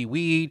healthy. We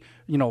eat,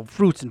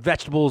 fruits and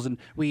vegetables, and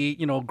we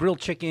eat, grilled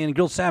chicken,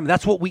 grilled salmon.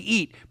 That's what we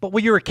eat. But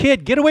when you're a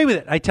kid, get away with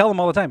it. I tell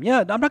them all the time, yeah,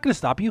 I'm not going to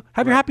stop you.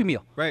 Have your Happy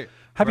Meal. Right.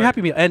 Have your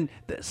Happy Meal. And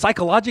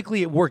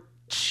psychologically, it worked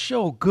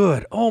so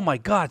good. Oh, my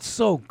God,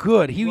 so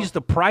good. He used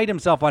to pride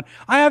himself on,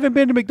 I haven't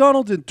been to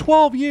McDonald's in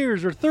 12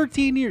 years or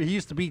 13 years. He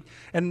used to be,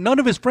 and none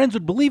of his friends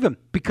would believe him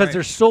because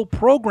they're so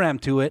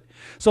programmed to it.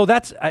 So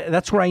that's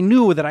where I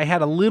knew that I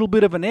had a little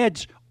bit of an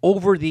edge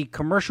over the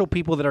commercial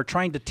people that are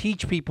trying to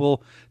teach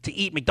people to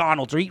eat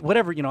McDonald's or eat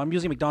whatever. I'm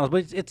using McDonald's,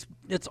 but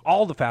it's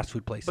all the fast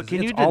food places. But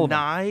can you all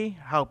deny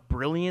how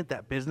brilliant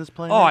that business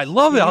plan is? Oh, I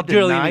love it. Can How you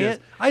brilliant deny it is.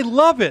 I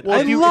love it. Well,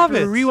 I love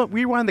it.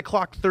 Rewind the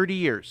clock 30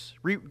 years.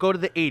 Go to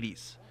the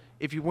 80s.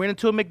 If you went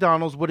into a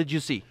McDonald's, what did you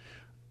see?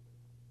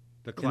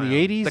 The clown. In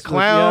the 80s? The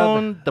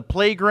clown, the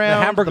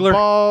playground, the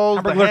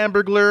balls, the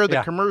Hamburglar,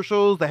 the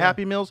commercials, the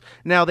Happy Meals.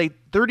 Now,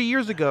 30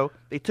 years ago,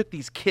 they took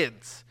these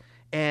kids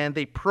and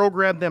they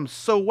programmed them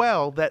so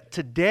well that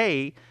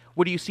today,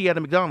 what do you see at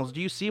a McDonald's?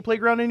 Do you see a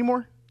playground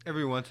anymore?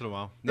 Every once in a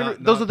while.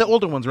 Those are the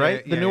older ones,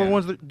 right? Yeah, the newer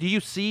ones. Do you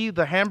see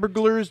the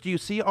Hamburglers? Do you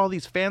see all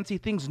these fancy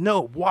things?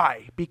 No.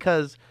 Why?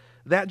 Because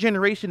that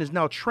generation is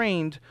now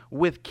trained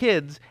with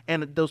kids,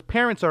 and those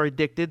parents are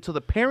addicted. So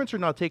the parents are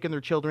now taking their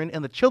children,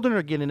 and the children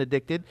are getting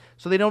addicted.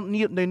 So they don't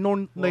need. They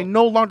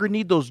no longer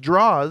need those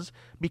draws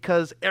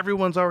because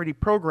everyone's already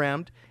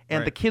programmed,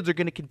 and the kids are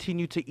going to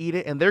continue to eat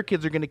it, and their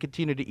kids are going to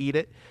continue to eat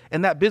it.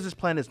 And that business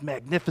plan is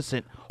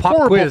magnificent. Pop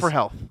Horrible quiz. for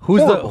health.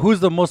 Who's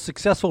the most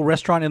successful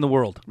restaurant in the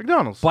world?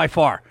 McDonald's. By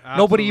far.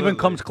 Nobody even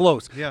Absolutely. comes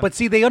close. Yeah. But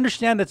see, they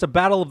understand it's a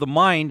battle of the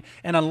mind,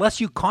 and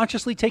unless you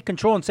consciously take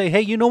control and say,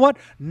 hey, you know what?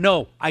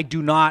 No, I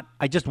do not.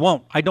 I just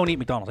won't. I don't eat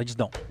McDonald's. I just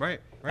don't. Right.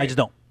 I just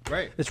don't.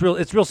 Right. It's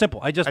real simple.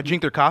 I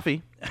drink their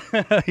coffee.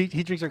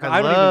 he drinks their coffee. I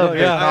I don't love even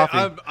their know.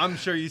 coffee. I'm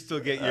sure you still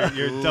get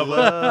your double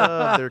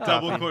Love their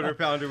double coffee. quarter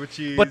pounder with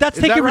cheese. But that's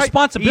Is that taking right?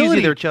 responsibility,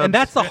 Easy there, chubs. and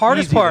that's the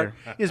hardest Easy part.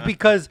 Is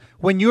because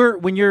when you're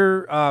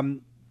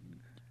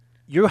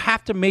you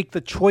have to make the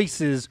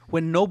choices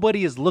when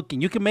nobody is looking.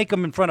 You can make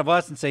them in front of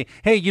us and say,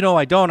 "Hey,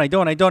 I don't."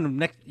 And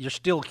next, you're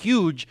still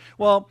huge.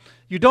 Well,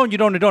 you don't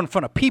in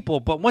front of people.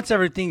 But once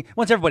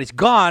everybody's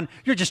gone,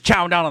 you're just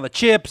chowing down on the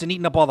chips and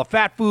eating up all the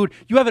fat food.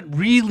 You haven't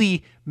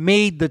really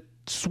made the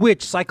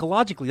switch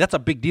psychologically. That's a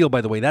big deal,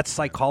 by the way. That's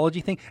psychology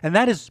thing, and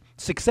that is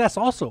success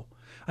also.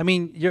 I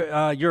mean, you're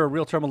a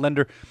realtor, I'm a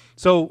lender,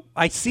 so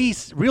I see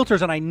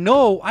realtors, and I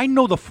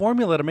know the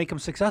formula to make them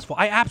successful.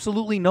 I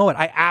absolutely know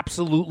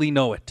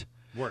it.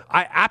 Work.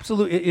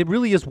 It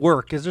really is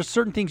work, because there's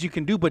certain things you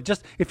can do, but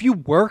just if you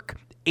work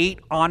 8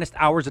 honest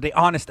hours a day,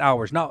 honest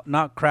hours,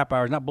 not crap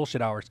hours, not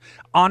bullshit hours,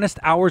 honest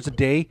hours a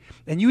day,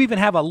 and you even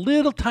have a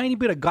little tiny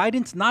bit of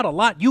guidance, not a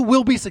lot, you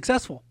will be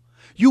successful.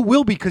 You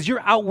will be, because you're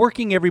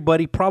outworking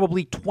everybody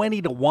probably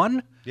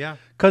 20-1. Yeah.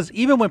 Because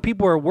even when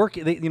people are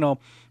working,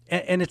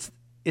 and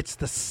it's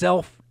the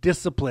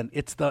self-discipline.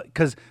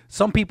 Because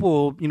some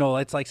people,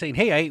 it's like saying,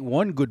 hey, I ate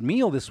one good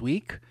meal this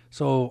week,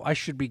 so I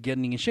should be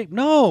getting in shape.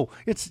 No,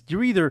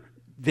 you're either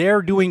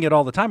there doing it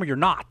all the time or you're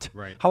not.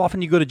 Right. How often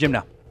do you go to gym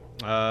now?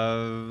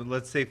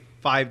 Let's say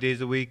 5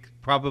 days a week,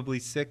 probably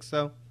 6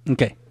 though.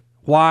 Okay.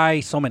 Why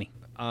so many?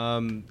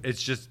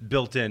 It's just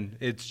built in.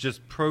 It's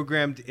just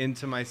programmed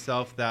into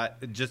myself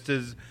that just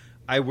as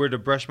I were to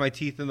brush my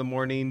teeth in the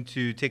morning,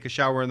 to take a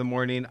shower in the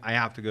morning, I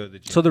have to go to the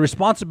gym. So the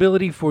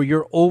responsibility for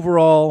your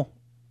overall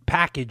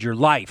package, your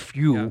life,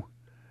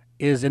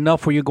 is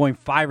enough where you're going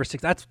 5 or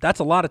 6. That's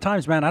a lot of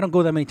times, man. I don't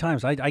go that many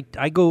times.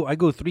 I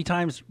go 3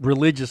 times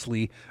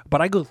religiously,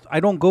 but I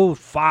don't go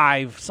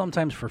 5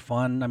 sometimes for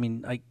fun. I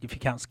mean, if you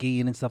count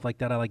skiing and stuff like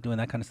that, I like doing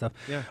that kind of stuff.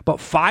 Yeah. But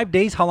 5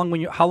 days, how long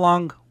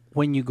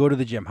when you go to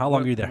the gym? How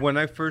long are you there? When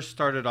I first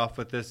started off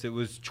with this, it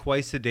was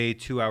twice a day,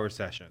 2-hour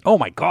session. Oh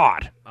my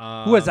God.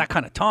 Who has that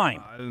kind of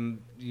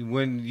time?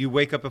 When you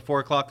wake up at 4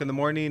 o'clock in the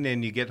morning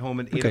and you get home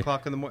at 8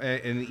 o'clock in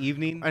the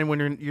evening. And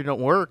when you don't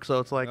work, so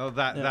it's like... Oh,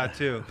 that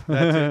too.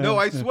 That too. No,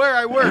 I swear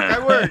I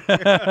work.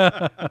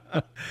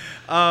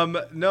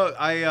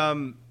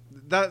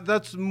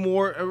 That's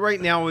more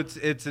right now.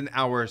 It's an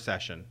hour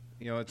session.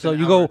 It's So an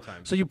you hour go.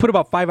 time. So you put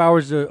about 5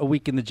 hours a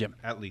week in the gym.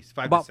 At least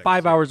 5 About to 6,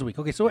 5 yeah. hours a week.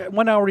 Okay, so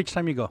 1 hour each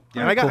time you go.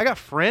 And I got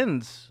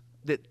friends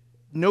that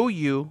know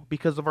you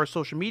because of our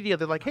social media.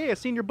 They're like, hey, I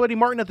seen your buddy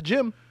Martin at the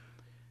gym.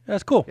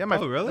 That's cool. Yeah,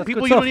 Oh, really? the That's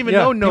people Good you stuff. don't even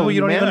Yeah, know people you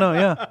you, don't man. even know.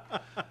 Yeah.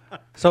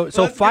 So Let's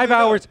give 5 it up.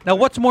 hours. Now,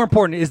 what's more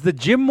important? Is the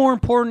gym more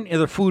important, or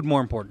the food more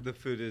important? The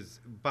food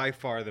is by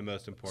far the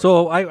most important.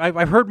 So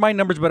I've heard my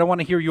numbers, but I want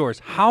to hear yours.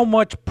 How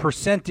much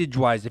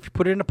percentage-wise, if you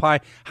put it in a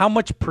pie, how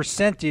much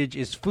percentage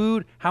is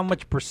food? How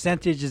much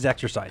percentage is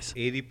exercise?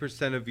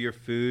 80% of your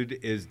food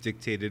is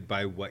dictated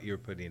by what you're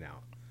putting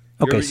out.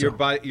 Okay,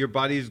 Your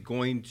body is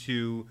going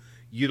to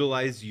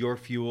utilize your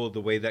fuel the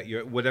way that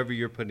whatever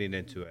you're putting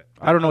into it.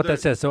 I don't know what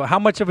that says. So how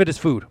much of it is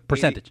food?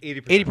 Percentage.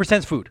 80%. 80%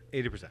 is food.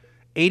 80%.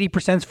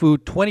 80%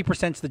 food,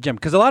 20% the gym.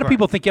 Because a lot of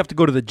people think you have to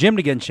go to the gym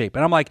to get in shape.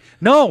 And I'm like,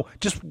 no,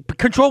 just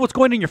control what's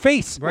going in your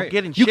face. Right.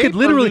 Get in You shape could or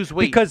literally, lose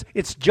weight. because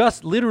it's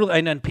just literally,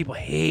 and then people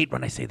hate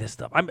when I say this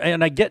stuff.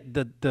 And I get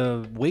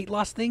the weight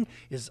loss thing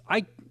is,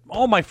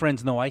 all my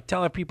friends know, I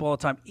tell people all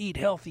the time, eat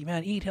healthy,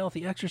 man, eat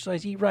healthy,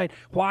 exercise, eat right.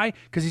 Why?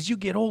 Because as you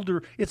get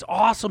older, it's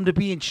awesome to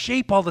be in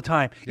shape all the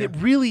time. Yeah. It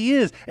really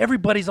is.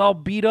 Everybody's all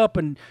beat up,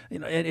 and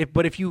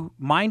but if you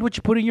mind what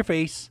you put in your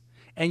face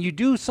and you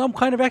do some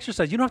kind of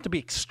exercise, you don't have to be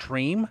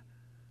extreme.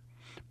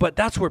 But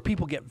that's where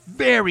people get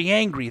very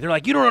angry. They're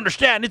like, "You don't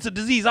understand. It's a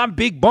disease. I'm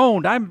big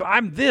boned. I'm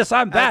this.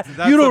 I'm that.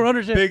 That's you don't the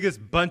understand."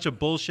 Biggest bunch of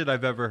bullshit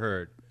I've ever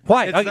heard.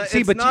 Why?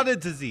 It's not a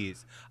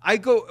disease. I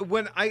go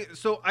when I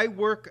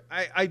work.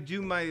 I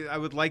do my. I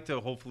would like to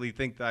hopefully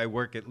think that I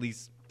work at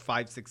least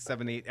 5, 6,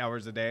 7, 8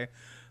 hours a day.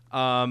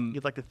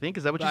 You'd like to think?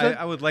 Is that what you said?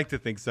 I would like to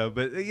think so,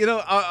 but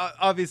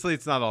obviously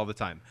it's not all the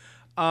time.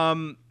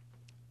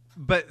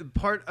 But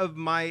part of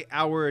my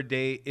hour a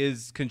day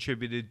is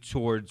contributed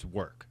towards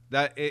work.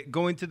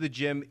 Going to the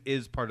gym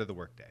is part of the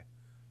workday.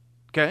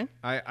 Okay.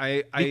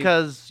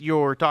 Because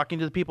you're talking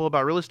to the people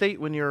about real estate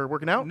when you're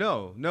working out?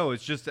 No.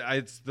 It's just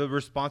it's the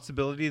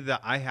responsibility that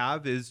I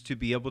have is to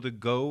be able to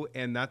go,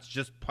 and that's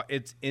just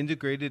it's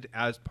integrated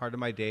as part of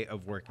my day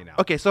of working out.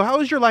 Okay, so how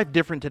is your life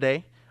different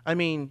today? I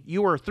mean,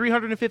 you were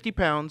 350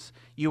 pounds.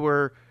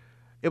 You're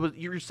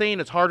saying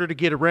it's harder to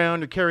get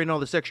around. You're carrying all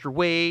this extra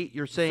weight.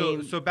 You're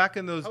saying so back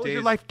in those how days, is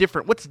your life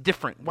different? What's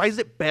different? Why is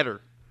it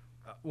better?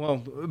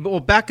 Well,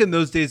 back in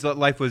those days,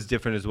 life was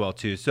different as well,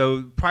 too.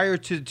 So prior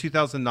to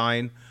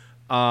 2009,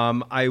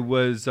 I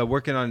was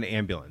working on an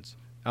ambulance.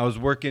 I was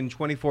working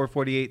 24,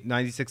 48,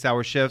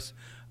 96-hour shifts,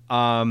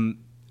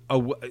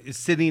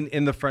 sitting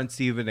in the front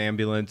seat of an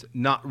ambulance,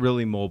 not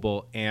really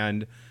mobile,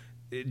 and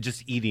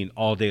just eating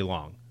all day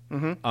long.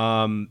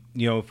 Mm-hmm.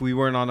 If we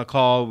weren't on a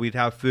call, we'd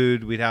have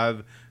food. We'd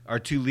have our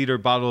 2-liter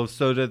bottle of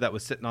soda that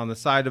was sitting on the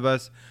side of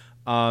us.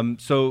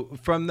 So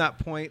from that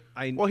point,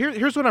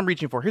 here's what I'm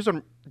reaching for. Here's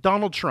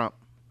Donald Trump.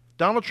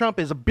 Donald Trump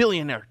is a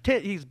billionaire.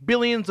 He's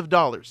billions of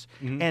dollars,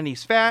 and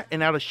he's fat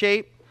and out of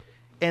shape.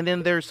 And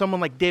then there's someone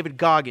like David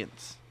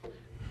Goggins.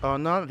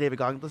 Not David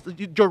Goggins. Let's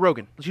use Joe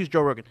Rogan. Let's use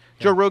Joe Rogan.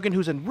 Yeah. Joe Rogan,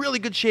 who's in really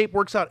good shape,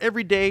 works out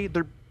every day.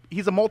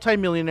 He's a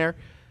multimillionaire.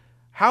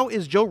 How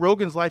is Joe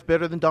Rogan's life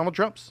better than Donald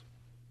Trump's?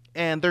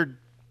 And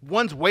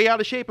one's way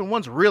out of shape and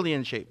one's really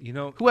in shape.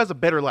 Who has a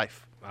better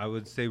life? I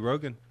would say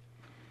Rogan.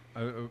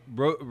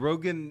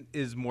 Rogan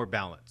is more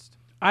balanced.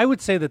 I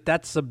would say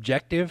that's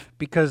subjective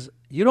because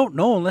you don't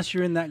know unless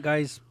you're in that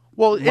guy's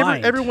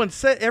mind. Everyone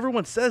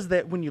says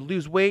that when you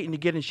lose weight and you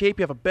get in shape,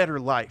 you have a better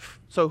life.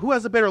 So who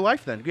has a better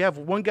life then? You have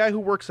one guy who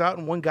works out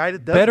and one guy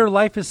that doesn't. Better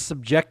life is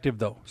subjective,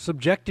 though.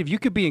 Subjective. You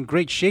could be in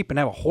great shape and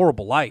have a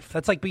horrible life.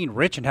 That's like being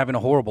rich and having a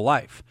horrible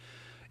life.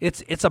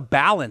 It's a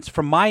balance.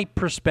 From my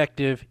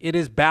perspective, it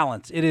is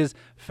balance. It is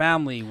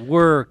family,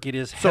 work. It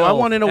is health, So I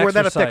want to know where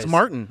that exercise. affects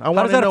Martin. How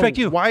does that affect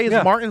you? Why is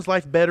Martin's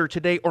life better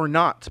today or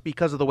not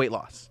because of the weight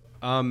loss?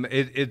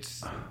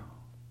 It's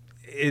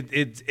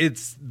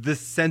the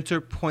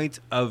center point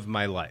of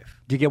my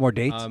life. Do you get more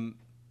dates?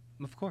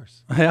 Of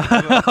course.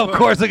 Of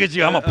course. Look at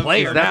you. I'm a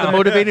player. Is that the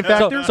motivating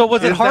factor? So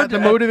was it hard?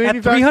 The motivating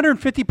at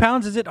 350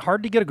 pounds, is it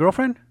hard to get a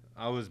girlfriend?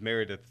 I was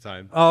married at the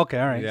time. Oh, okay,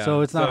 all right. Yeah.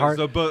 So it's not hard.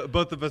 So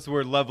both of us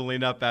were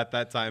leveling up at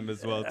that time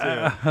as well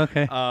too.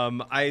 Okay.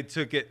 I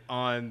took it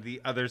on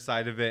the other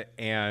side of it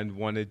and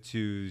wanted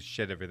to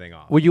shed everything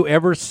off. Were you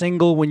ever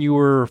single when you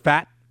were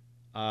fat?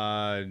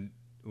 Well,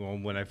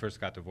 when I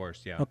first got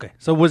divorced, yeah. Okay.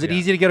 So was it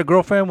easy to get a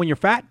girlfriend when you're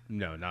fat?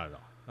 No, not at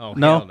all. Oh,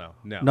 no? Hell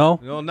no.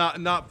 No,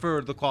 not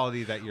for the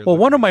quality that you're. Well,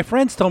 one of my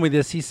friends told me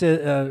this. He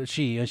said,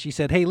 she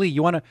said, "Hey, Lee,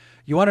 you wanna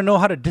know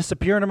how to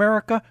disappear in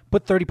America?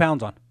 Put 30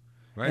 pounds on,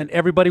 right. And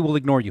everybody will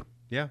ignore you.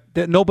 Yeah,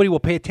 that nobody will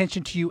pay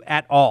attention to you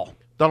at all."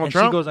 Donald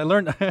Trump? She goes, "I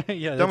learned."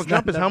 Yeah, Donald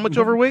Trump is how much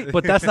overweight?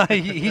 But that's not.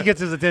 He gets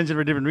his attention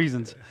for different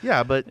reasons.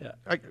 Yeah, but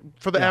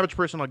for the average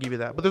person, I'll give you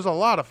that. But there's a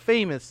lot of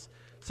famous,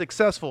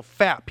 successful,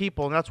 fat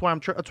people, and that's why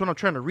that's what I'm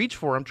trying to reach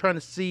for. I'm trying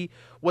to see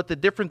what the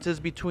difference is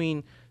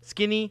between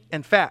skinny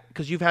and fat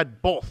because you've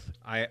had both.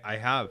 I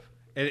have.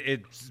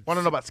 It's want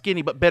to know about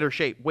skinny, but better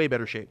shape, way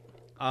better shape.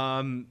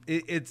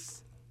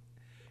 It's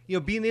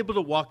being able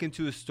to walk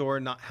into a store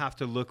and not have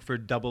to look for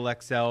double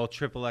XL,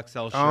 triple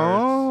XL shirts.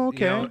 Oh,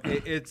 okay.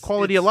 It's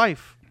quality of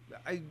life.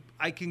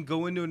 I can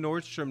go into a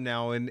Nordstrom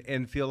now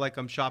and feel like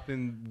I'm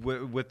shopping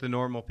with the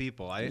normal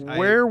people.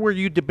 Where were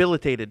you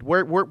debilitated?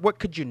 What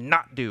could you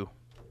not do?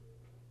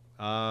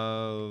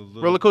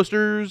 Roller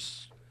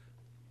coasters.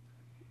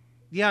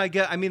 Yeah, I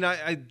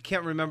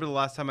can't remember the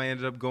last time I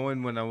ended up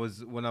going when I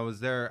was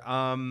there.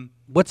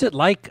 What's it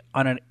like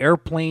on an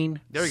airplane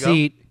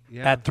seat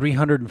at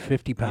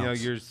 350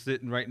 pounds? You're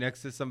sitting right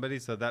next to somebody,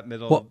 so that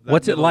middle. Well,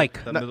 what's it like?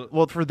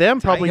 Well, for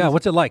them, probably. Yeah,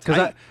 what's it like?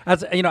 Because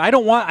I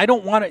don't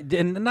want it,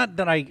 and not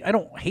that I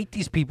don't hate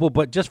these people,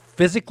 but just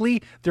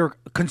physically, they're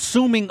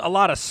consuming a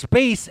lot of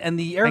space, and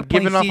the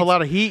airplane giving off a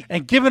lot of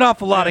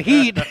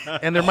heat,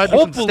 and there might be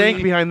some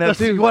stank behind that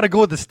too. You want to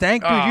go with the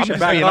stank, dude? You should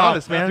back it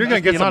off, man. You're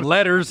gonna get some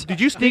letters. Did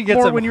you stink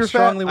more when you were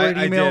fat? Strongly worded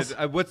emails.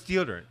 I did. What's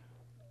deodorant?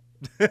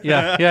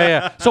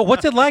 Yeah. So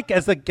what's it like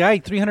as the guy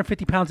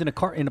 350 pounds in a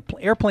car in an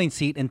airplane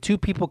seat and two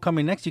people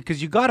coming next to you?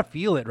 Because you got to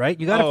feel it, right?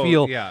 You got to Oh,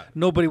 feel. yeah.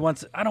 Nobody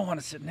wants. I don't want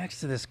to sit next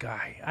to this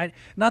guy.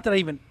 Not that I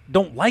even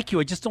don't like you.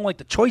 I just don't like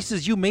the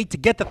choices you made to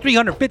get the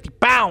 350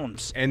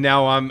 pounds. And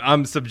now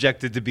I'm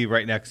subjected to be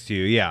right next to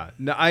you. Yeah,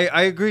 no,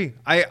 I agree.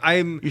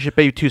 I'm You should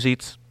pay you 2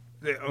 seats.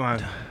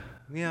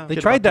 yeah. They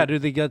tried that, or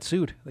they got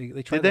sued.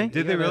 They tried Did they? that.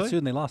 Did they Yeah, got really? sued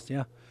and they lost.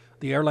 Yeah,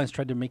 the airlines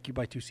tried to make you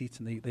buy 2 seats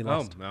and they Oh,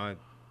 lost. no,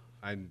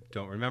 I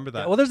don't remember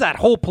that. Well, there's that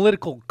whole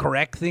political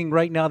correct thing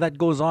right now that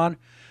goes on,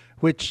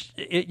 which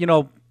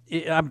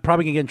I'm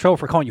probably gonna get in trouble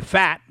for calling you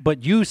fat.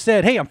 But you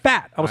said, "Hey, I'm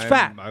fat. I was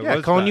fat."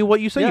 Yeah, calling you what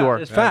you say yeah, you are.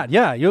 It's fat.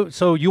 Yeah.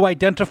 You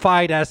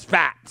identified as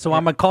fat. So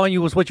I'm calling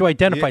you as what you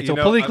identified. you So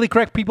know, politically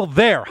correct people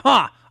there,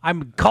 huh?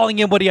 I'm calling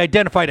him what he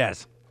identified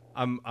as.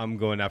 I'm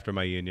going after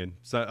my union.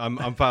 So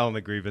I'm filing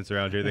a grievance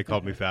around here. They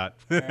called me fat.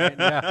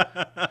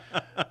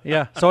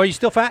 Yeah. So are you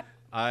still fat?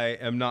 I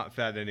am not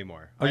fat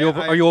anymore. Are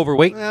you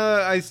overweight?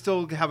 I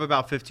still have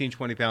about 15,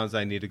 20 pounds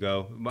I need to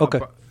go. Okay.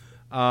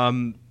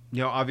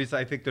 Obviously,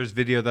 I think there's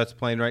video that's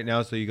playing right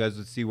now, so you guys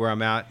would see where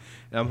I'm at.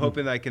 And I'm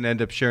hoping that I can end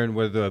up sharing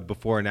where the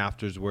before and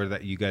afters were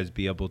that you guys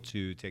be able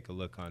to take a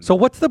look on. So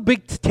what's the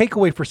big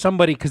takeaway for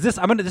somebody? Because this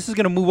is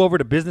gonna move over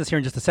to business here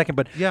in just a second.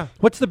 But Yeah.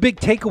 what's the big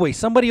takeaway?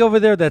 Somebody over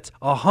there that's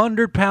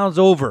 100 pounds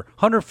over,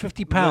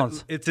 150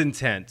 pounds. It's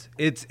intent.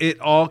 It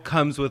all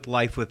comes with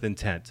life with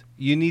intent.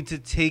 You need to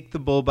take the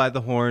bull by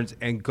the horns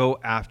and go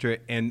after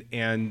it and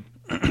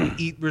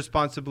eat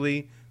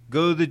responsibly.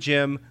 Go to the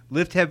gym,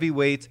 lift heavy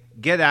weights,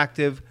 get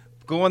active.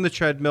 Go on the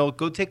treadmill,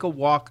 go take a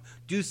walk,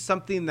 do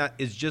something that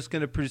is just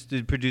going to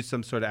produce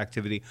some sort of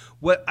activity.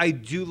 What I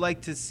do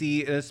like to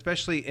see, and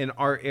especially in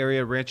our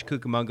area, Rancho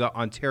Cucamonga,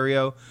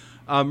 Ontario,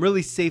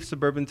 really safe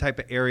suburban type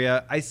of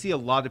area. I see a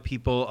lot of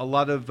people, a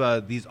lot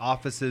of these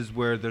offices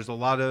where there's a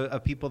lot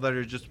of people that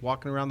are just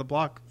walking around the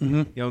block,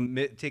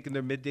 taking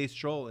their midday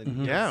stroll.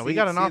 And Yeah, we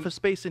got an office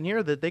space in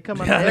here that they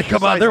come out. Yeah, they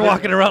come out. They're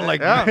walking around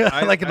like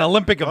like an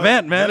Olympic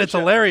event, man. It's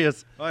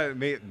hilarious.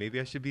 Maybe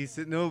I should be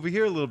sitting over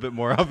here a little bit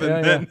more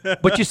often. Yeah.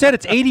 But you said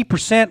it's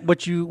 80%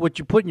 what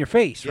you put in your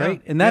face, Yeah,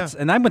 right? And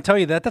and I'm gonna tell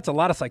you that's a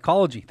lot of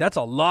psychology. That's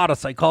a lot of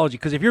psychology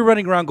because if you're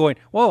running around going,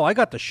 "Whoa, I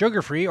got the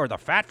sugar free or the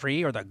fat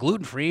free or the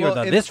gluten free or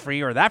the this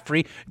free or that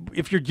free,"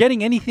 if you're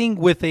getting anything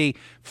with a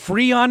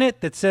free on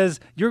it that says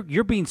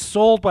you're being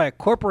sold by a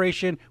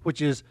corporation,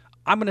 which is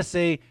I'm gonna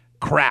say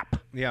crap.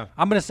 Yeah.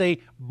 I'm gonna say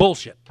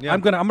bullshit. Yeah.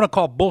 I'm gonna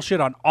call bullshit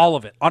on all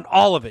of it. On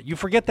all of it. You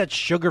forget that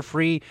sugar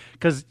free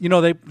because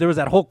there was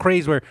that whole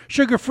craze where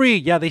sugar free.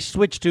 Yeah, they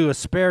switched to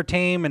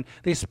aspartame and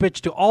they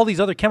switched to all these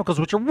other chemicals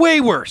which are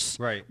way worse.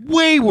 Right.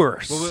 Way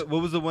worse. What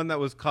was the one that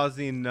was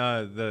causing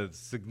the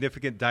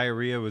significant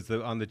diarrhea? Was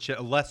on the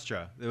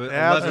Lestra?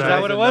 Yeah, is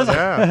that what it was?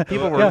 Yeah,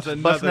 people were It's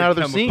busting another out of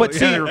their chemical. seats.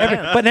 But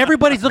see, but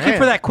everybody's looking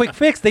for that quick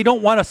fix. They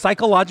don't want to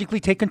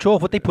psychologically take control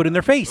of what they put in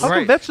their face. How come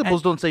Right.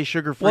 vegetables don't say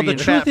sugar free Well, the and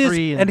truth fat is,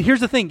 free? and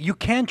here's the thing: you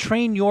can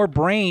train your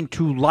brain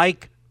to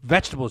like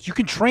vegetables. You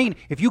can train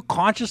if you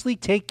consciously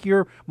take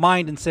your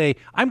mind and say,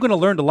 "I'm going to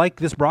learn to like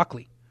this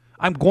broccoli.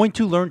 I'm going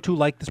to learn to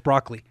like this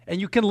broccoli," and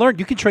you can learn.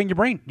 You can train your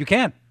brain. You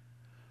can.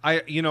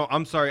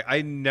 I'm sorry.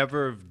 I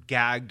never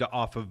gagged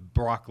off of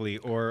broccoli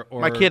or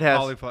My kid has.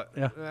 cauliflower.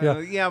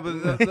 Yeah.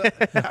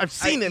 But I've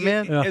seen it,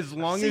 man. Yeah. As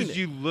long Seen as it.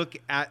 you look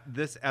at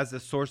this as a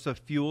source of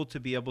fuel to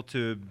be able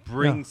to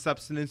bring Yeah.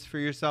 substance for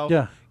yourself,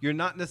 Yeah. you're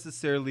not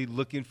necessarily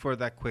looking for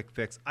that quick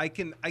fix. I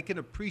can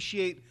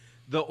appreciate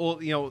the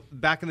old,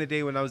 back in the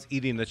day when I was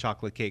eating the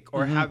chocolate cake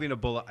or having a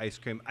bowl of ice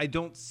cream. I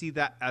don't see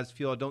that as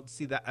fuel. I don't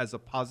see that as a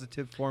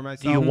positive for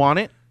myself. Do you want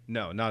it?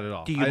 No, not at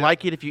all. Do you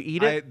like it if you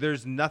eat it?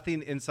 There's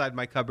nothing inside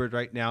my cupboard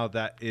right now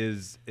that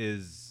is.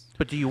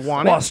 But do you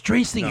want Well, a it?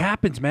 strange thing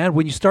happens, man.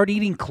 When you start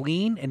eating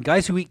clean, and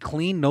guys who eat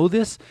clean know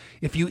this.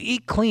 If you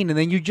eat clean and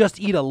then you just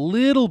eat a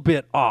little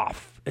bit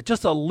off,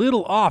 just a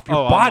little off,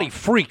 your body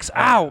freaks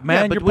out,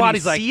 man. but Your when you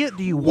body's like, see it,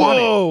 do you want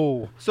it?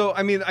 whoa. So,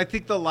 I mean, I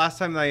think the last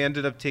time that I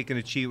ended up taking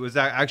a cheat was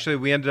actually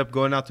we ended up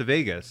going out to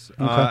Vegas.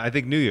 I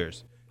think New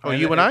Year's. Oh,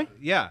 you and I?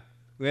 Yeah.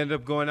 We ended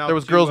up going out. There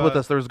was to, girls with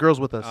us. There was girls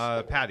with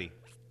us. Patty.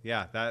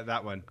 Yeah,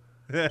 that one.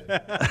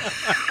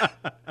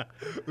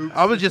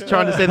 I was just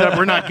trying to say that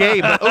we're not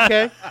gay, but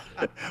okay.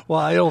 Well,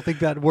 I don't think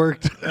that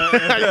worked. He's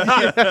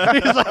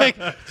like,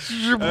 there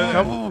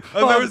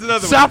was another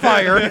one.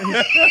 Sapphire,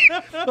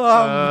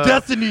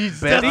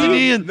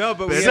 Destiny, and No,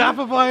 but we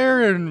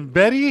Sapphire and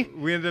Betty.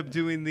 We ended up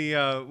doing the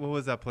what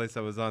was that place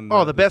I was on?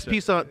 Oh, the best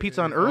show?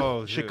 pizza on earth, Oh,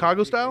 dude.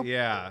 Chicago style.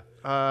 Yeah.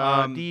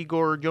 Di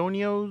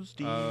Gorgonio's.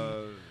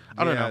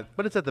 I don't know,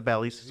 but it's at the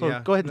Bally's. So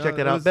Yeah. go ahead and No, check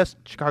that it out. was- Best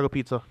Chicago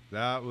pizza.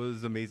 That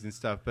was amazing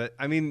stuff. But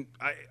I mean,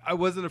 I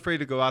wasn't afraid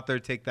to go out there,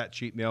 take that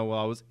cheat meal while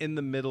I was in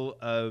the middle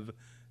of,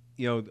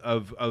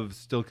 of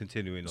still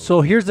continuing.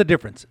 So here's the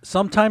difference.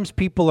 Sometimes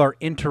people are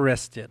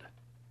interested,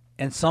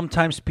 and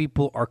sometimes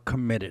people are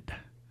committed.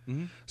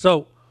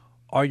 So,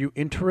 are you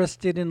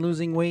interested in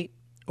losing weight,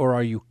 or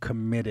are you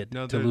committed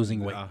to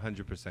losing weight?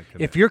 100% committed.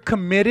 If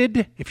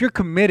you're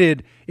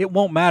committed, it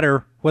won't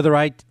matter whether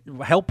I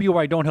help you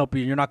or I don't help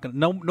you. You're not going.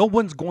 No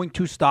one's going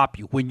to stop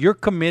you when you're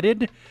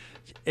committed.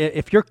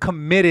 if you're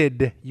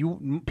committed,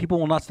 people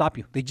will not stop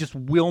you. They just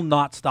will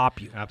not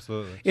stop you.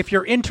 Absolutely. If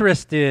you're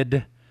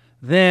interested,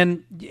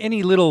 then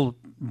any little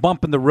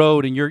bump in the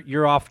road and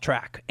you're off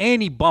track.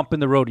 Any bump in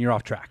the road and you're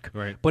off track.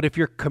 Right. But if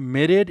you're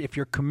committed,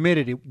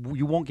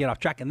 you won't get off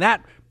track. And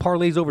that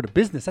parlays over to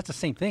business. That's the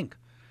same thing.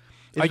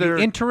 Are you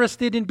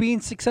interested in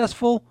being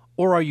successful,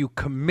 or are you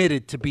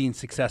committed to being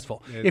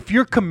successful? If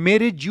you're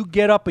committed, you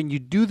get up and you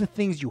do the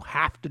things you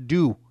have to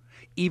do,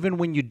 even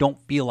when you don't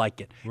feel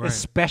like it,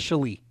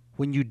 especially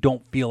when you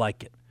don't feel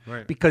like it.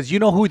 Right. Because you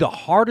know who the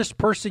hardest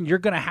person you're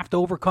going to have to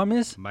overcome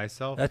is?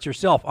 Myself. That's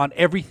yourself on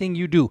everything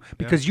you do,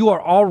 because you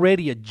are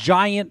already a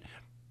giant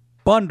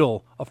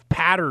bundle of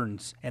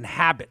patterns and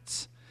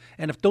habits.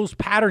 And if those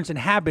patterns and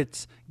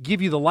habits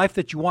give you the life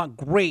that you want,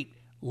 great,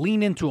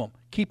 lean into them,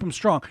 keep them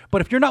strong.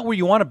 But if you're not where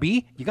you want to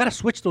be, you got to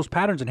switch those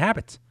patterns and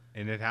habits.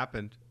 And it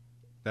happened.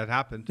 That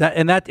happened.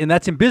 And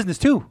that's in business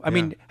too. I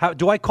mean,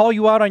 do I call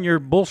you out on your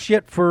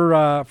bullshit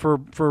for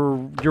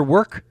your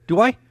work? Do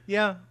I?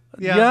 Yeah.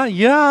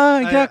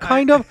 Yeah,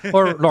 kind of.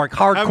 Or like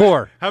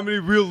hardcore. How many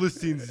real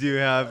listings do you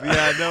have?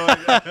 Yeah, no.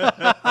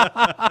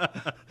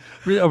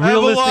 Real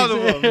lot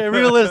listings. of them.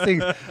 Real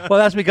listings. Well,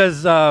 that's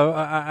because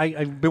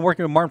I've been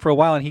working with Martin for a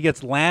while, and he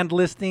gets land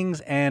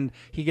listings and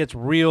he gets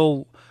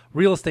real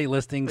estate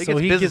listings. He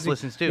gets business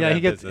listings too. Yeah, he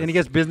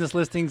gets business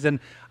listings, and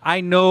I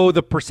know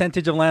the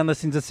percentage of land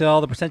listings to sell,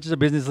 the percentage of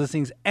business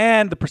listings,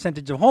 and the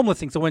percentage of home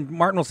listings. So when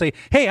Martin will say,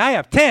 "Hey, I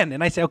have 10,"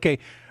 and I say, "Okay,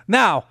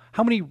 now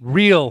how many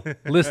real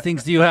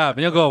listings do you have?"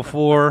 And he'll go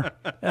 4.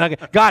 And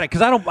got it,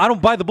 because I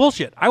don't buy the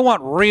bullshit. I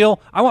want real.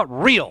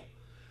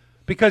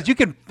 Because you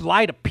can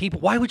lie to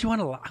people. Why would you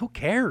want to lie? Who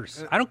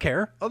cares? I don't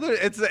care.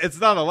 It's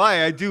not a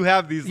lie. I do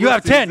have these. You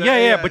have 10,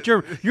 yeah. But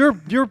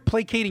you're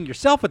placating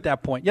yourself at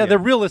that point. Yeah, they're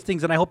real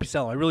listings, and I hope you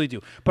sell them. I really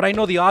do. But I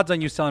know the odds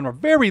on you selling are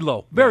very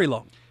low, very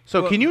low.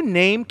 So can you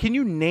name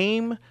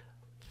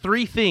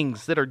 3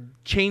 things that are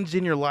changed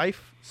in your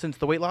life since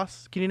the weight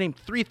loss? Can you name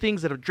 3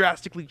 things that have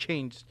drastically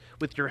changed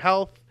with your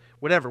health,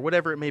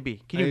 whatever it may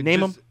be? Can you name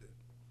them?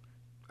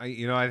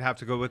 I'd have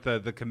to go with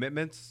the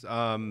commitments.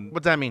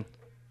 What's that mean?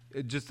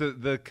 Just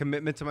the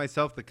commitment to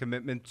myself, the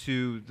commitment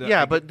to the...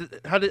 Yeah, but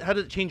how did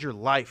it change your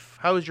life?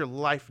 How is your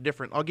life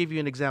different? I'll give you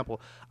an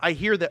example. I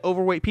hear that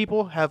overweight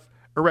people have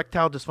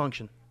erectile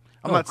dysfunction.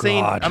 I'm not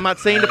saying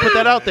to put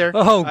that out there.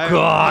 Oh,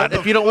 God.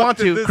 If you don't want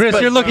to. Chris,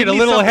 you're looking a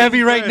little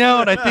heavy right now,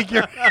 and I think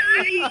you're...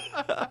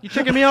 You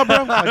checking me out,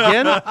 bro?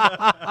 Again?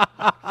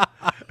 I'm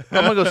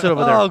going to go sit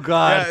over there. Oh,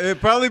 God. Yeah, it'd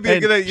probably be a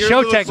good idea.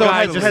 Showtech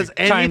guys has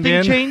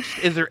anything changed?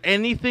 Is there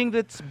anything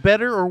that's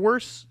better or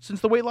worse since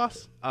the weight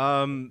loss?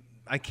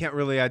 I can't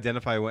really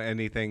identify one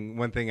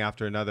thing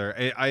after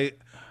another.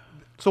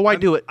 So why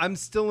do it? I'm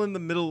still in the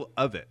middle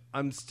of it.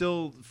 I'm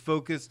still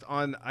focused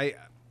on...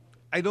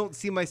 I don't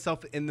see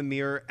myself in the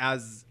mirror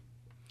as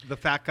the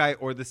fat guy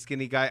or the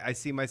skinny guy. I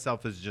see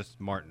myself as just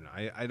Martin.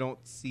 I don't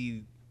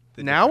see...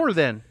 Now or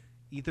then?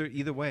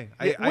 Either way.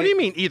 What do you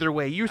mean either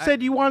way? You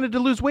said you wanted to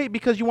lose weight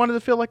because you wanted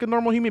to feel like a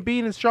normal human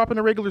being and shop in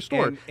a regular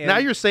store. And now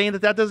you're saying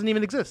that doesn't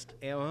even exist.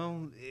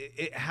 Well,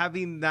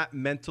 having that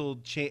mental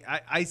change,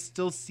 I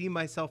still see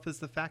myself as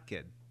the fat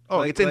kid.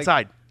 Oh, it's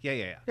inside.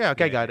 Yeah. Yeah,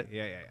 okay, got it.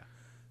 Yeah.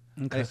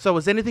 Okay. So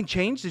has anything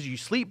changed? Did you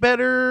sleep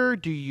better?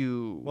 Do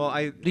you... Well,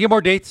 Do you get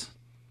more dates?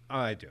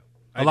 I do.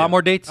 A lot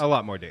more dates? A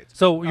lot more dates.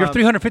 So you're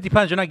 350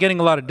 pounds. You're not getting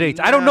a lot of dates.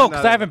 I don't know,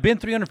 because I haven't been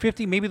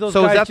 350. Maybe those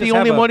guys So is that just the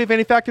only have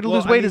motivating factor to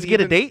lose weight is get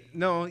a date?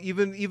 No,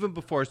 even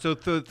before. So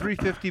the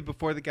 350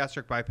 before the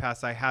gastric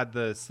bypass, I had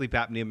the sleep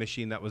apnea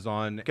machine that was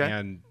on. Okay.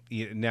 And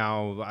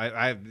now,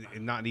 I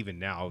not even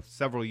now,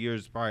 several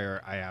years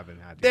prior, I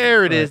haven't had.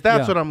 There it is.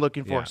 That's Yeah. what I'm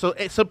looking for.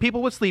 Yeah. So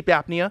people with sleep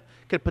apnea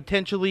could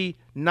potentially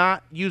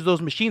not use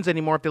those machines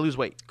anymore if they lose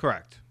weight.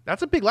 Correct.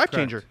 That's a big life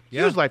changer.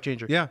 Yeah. Huge life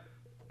changer. Yeah.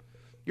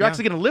 You're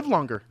actually going to live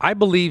longer. I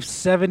believe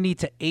 70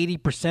 to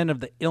 80% of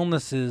the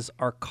illnesses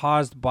are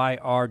caused by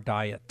our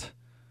diet.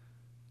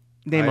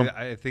 Name them.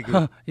 I think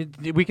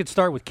We could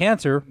start with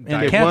cancer. And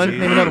Diabetes. cancer.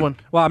 Name another one.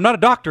 Well, I'm not a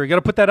doctor. You got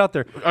to put that out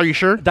there. Are you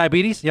sure?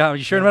 Diabetes? Yeah, are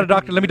you sure I'm not a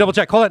doctor? Let me double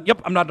check. Hold on.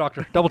 Yep, I'm not a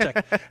doctor. Double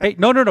check. Hey,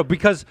 no.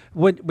 Because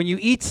when you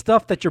eat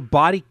stuff that your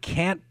body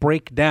can't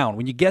break down,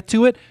 when you get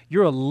to it,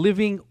 you're a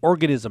living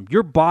organism.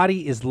 Your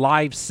body is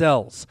live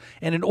cells.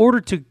 And in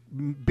order to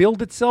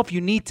build itself, you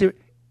need to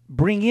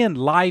bring in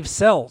live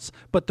cells,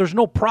 but there's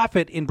no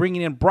profit in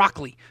bringing in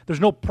broccoli. There's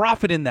no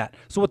profit in that.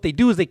 So what they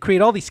do is they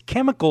create all these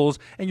chemicals,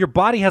 and your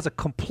body has a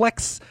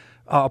complex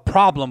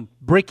problem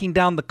breaking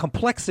down the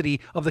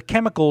complexity of the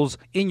chemicals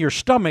in your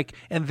stomach,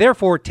 and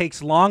therefore it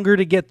takes longer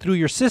to get through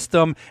your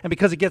system. And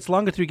because it gets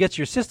longer to get to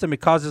your system, it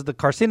causes the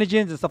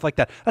carcinogens and stuff like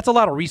that. That's a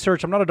lot of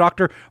research. I'm not a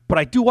doctor, but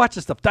I do watch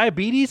this stuff.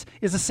 Diabetes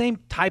is the same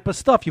type of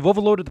stuff. You've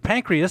overloaded the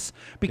pancreas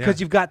because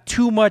you've got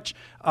too much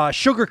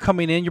sugar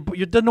coming in.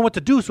 You don't know what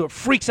to do, so it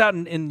freaks out,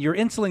 and your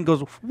insulin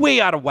goes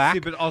way out of whack. See,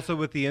 but also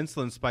with the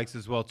insulin spikes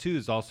as well too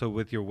is also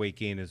with your weight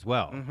gain as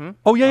well.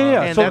 Oh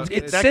yeah. And So that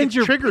it gets sends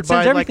triggered it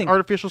sends by everything. like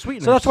artificial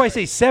sweeteners. So that's why I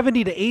say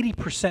 70 to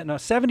 80%, no,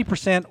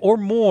 70% or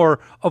more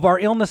of our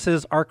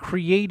illnesses are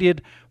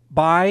created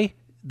by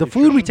The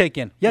food we take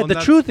in. Yeah, Well, the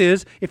that's- truth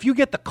is, if you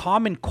get the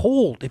common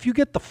cold, if you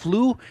get the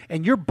flu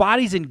and your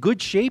body's in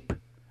good shape,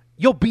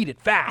 you'll beat it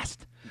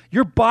fast.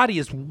 Your body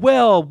is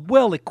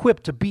well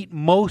equipped to beat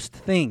most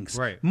things.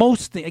 Right.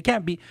 Most things. It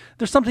can't beat.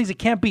 There's some things it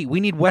can't beat. We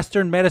need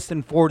Western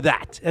medicine for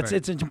that.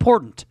 It's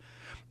important.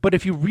 But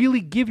if you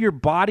really give your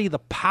body the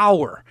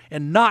power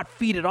and not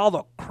feed it all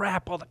the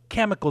crap, all the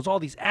chemicals, all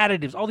these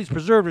additives, all these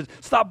preservatives,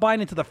 stop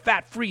buying into the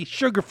fat-free,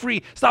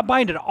 sugar-free, stop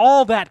buying into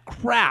all that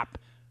crap,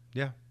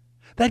 Yeah.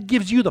 that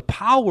gives you the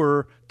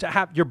power to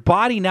have your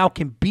body now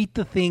can beat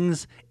the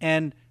things,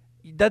 and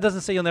that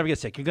doesn't say you'll never get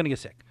sick. You're going to get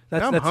sick.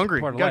 Now I'm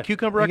hungry. part of Got a life.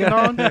 cucumber I can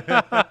gnaw on?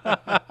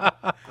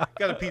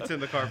 Got a pizza in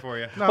the car for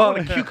you. No, I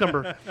want a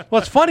cucumber. Well,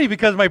 it's funny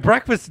because my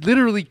breakfast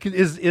literally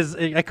is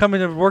I come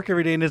into work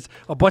every day and it's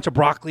a bunch of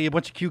broccoli, a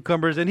bunch of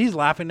cucumbers, and he's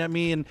laughing at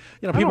me, and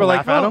people don't are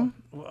like, laugh at "Oh, him."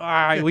 all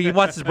right." Well, he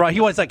wants his he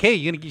wants like, "Hey,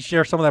 you gonna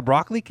share some of that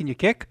broccoli? Can you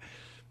kick?"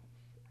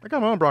 I got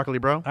my own broccoli,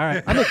 bro. All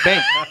right. I make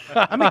bank.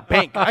 I make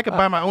bank. I could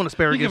buy my own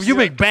asparagus. You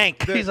make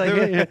bank. There, He's like,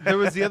 there- "Yeah." there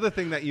was the other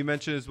thing that you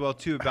mentioned as well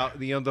too about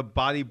the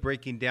body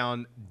breaking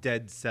down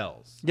dead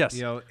cells. Yes.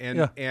 And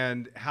Yeah.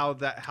 and how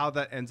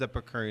that ends up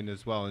occurring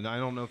as well. And I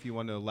don't know if you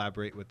want to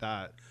elaborate with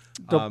that.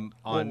 Oh.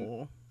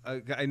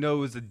 I know it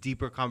was a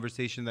deeper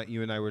conversation that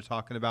you and I were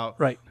talking about.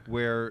 Right.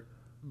 Where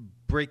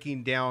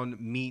breaking down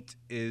meat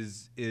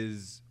is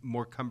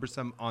more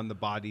cumbersome on the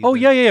body. Oh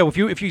than- yeah.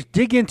 If you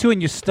dig into it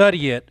and you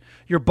study it,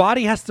 your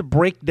body has to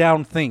break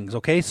down things.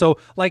 Okay, so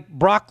like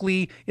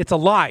broccoli, it's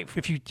alive.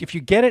 If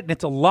you get it and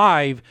it's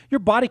alive, your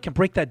body can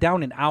break that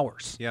down in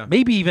hours. Yeah.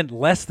 Maybe even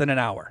less than an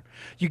hour.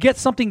 You get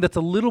something that's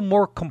a little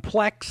more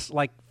complex,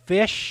 like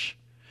fish.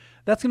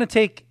 That's going to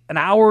take an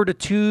hour to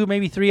 2,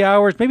 maybe 3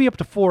 hours, maybe up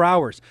to 4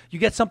 hours. You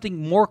get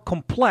something more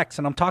complex,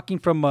 and I'm talking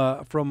from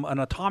an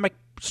atomic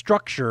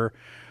structure,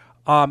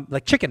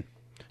 like chicken.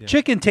 Yeah.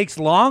 Chicken takes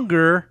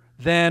longer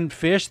than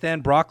fish, than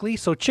broccoli.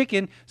 So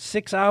chicken,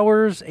 6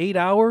 hours, 8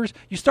 hours.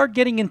 You start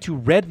getting into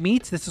red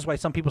meats. This is why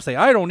some people say,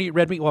 I don't eat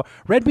red meat. Well,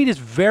 red meat is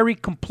very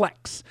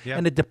complex,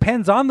 and it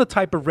depends on the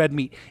type of red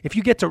meat. If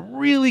you get to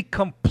really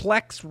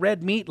complex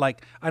red meat,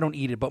 like I don't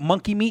eat it, but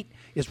monkey meat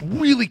is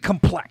really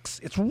complex.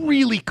 It's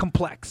really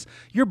complex.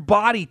 Your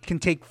body can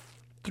take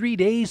 3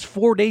 days,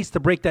 4 days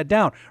to break that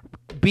down.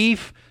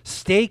 Beef,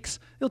 steaks,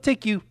 it'll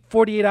take you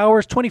 48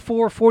 hours,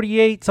 24,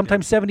 48,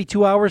 sometimes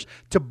 72 hours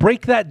to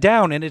break that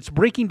down. And it's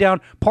breaking down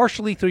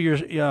partially through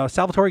your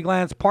salivary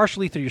glands,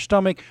 partially through your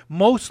stomach,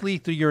 mostly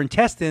through your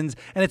intestines.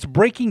 And it's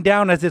breaking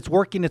down as it's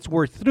working its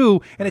way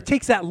through. And it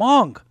takes that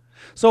long.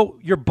 So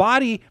your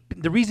body,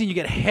 the reason you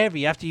get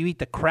heavy after you eat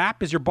the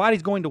crap is your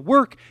body's going to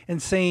work and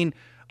saying,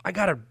 I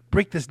got to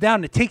break this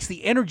down. It takes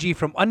the energy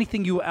from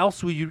anything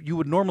else you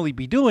would normally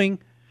be doing,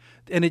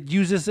 and it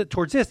uses it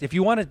towards this. If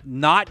you want to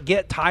not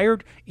get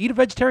tired, eat a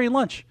vegetarian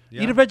lunch.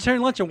 Yeah. Eat a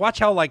vegetarian lunch and watch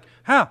how I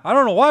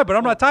don't know why, but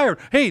I'm not tired.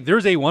 Hey,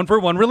 there's a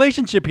 1-for-1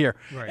 relationship here.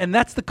 Right. And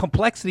that's the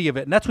complexity of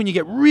it. And that's when you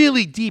get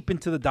really deep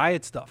into the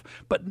diet stuff.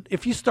 But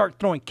if you start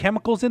throwing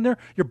chemicals in there,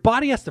 your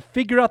body has to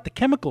figure out the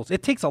chemicals.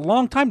 It takes a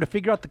long time to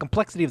figure out the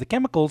complexity of the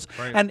chemicals.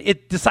 Right. And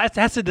it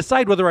has to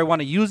decide whether I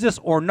want to use this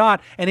or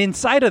not. And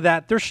inside of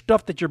that, there's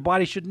stuff that your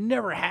body should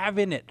never have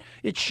in it.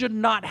 It should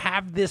not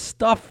have this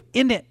stuff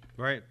in it.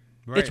 Right.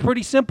 It's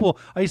pretty simple.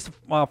 I used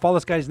to follow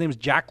this guy. His name is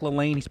Jack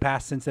LaLanne. He's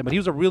passed since then, but he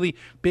was a really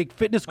big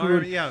fitness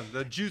guru. Yeah,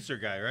 the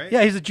juicer guy, right?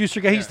 Yeah, he's a juicer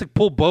guy. He used to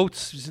pull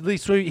boats. At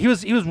least so he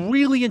was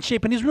really in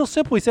shape, and he's real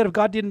simple. He said, if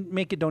God didn't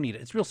make it, don't eat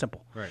it. It's real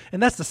simple. Right.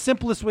 And that's the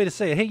simplest way to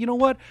say it. Hey, you know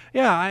what?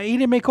 Yeah, he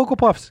didn't make Cocoa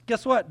Puffs.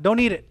 Guess what? Don't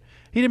eat it.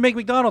 He didn't make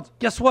McDonald's.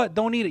 Guess what?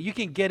 Don't eat it. You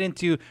can get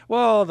into,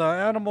 well, the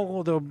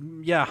animal,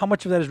 how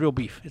much of that is real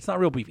beef? It's not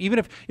real beef.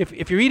 Even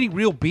if you're eating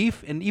real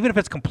beef, and even if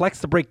it's complex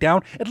to break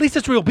down, at least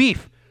it's real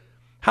beef.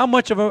 How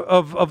much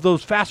of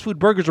those fast food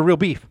burgers are real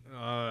beef?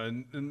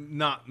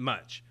 Not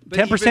much.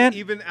 10%?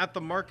 Even at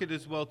the market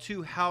as well,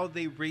 too, how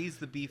they raise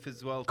the beef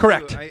as well.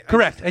 Correct. Too.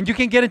 Correct. And you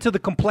can get into the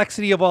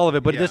complexity of all of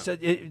it, but Yeah.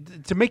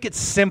 To make it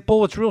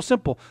simple, it's real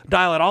simple.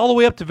 Dial it all the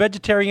way up to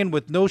vegetarian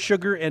with no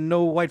sugar and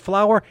no white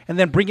flour, and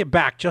then bring it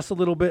back just a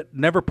little bit.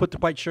 Never put the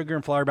white sugar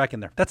and flour back in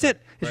there. That's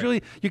it. It's Right.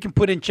 really, you can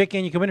put in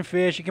chicken, you can put in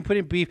fish, you can put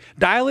in beef.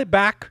 Dial it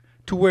back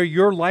to where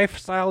your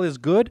lifestyle is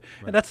good,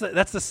 and that's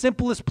the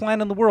simplest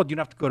plan in the world. You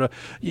don't have to go to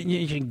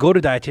you can go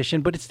to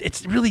dietitian, but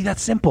it's really that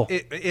simple.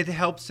 It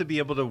helps to be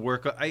able to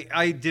work.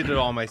 I did it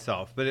all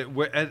myself, but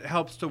it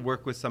helps to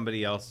work with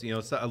somebody else.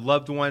 So a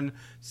loved one,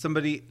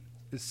 somebody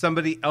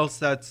else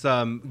that's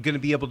going to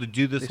be able to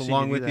do this see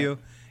along you do with that. you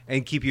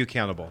and keep you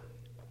accountable.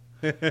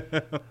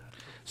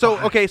 So,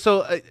 okay,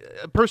 so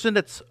a person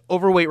that's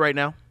overweight right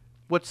now,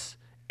 what's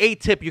a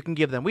tip you can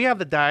give them? We have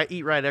the diet,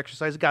 eat right,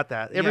 exercise, got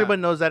that.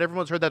 Everyone knows that.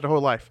 Everyone's heard that their whole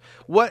life.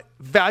 What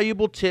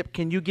valuable tip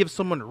can you give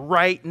someone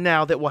right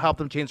now that will help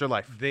them change their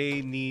life?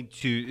 You need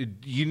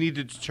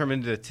to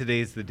determine that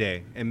today's the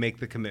day and make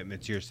the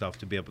commitment to yourself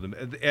to be able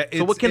to.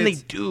 So what can they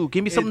do?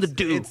 Give me something to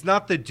do. It's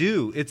not the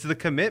do. It's the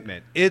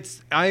commitment.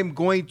 It's I'm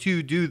going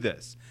to do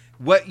this.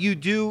 What you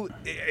do,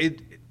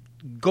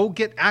 go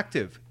get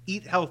active.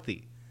 Eat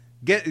healthy.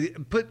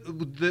 Put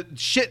the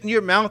shit in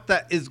your mouth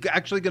that is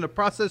actually going to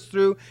process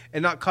through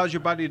and not cause your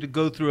body to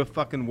go through a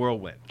fucking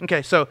whirlwind.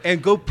 Okay, so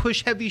And go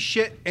push heavy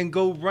shit and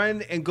go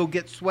run and go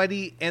get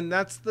sweaty, and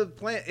that's the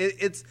plan.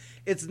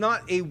 It's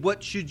not a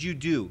what should you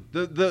do.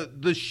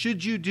 The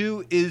should you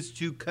do is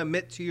to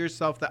commit to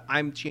yourself that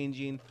I'm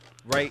changing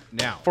right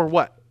now. for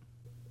what?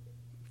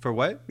 For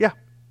what? Yeah.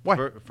 Why?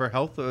 For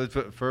health.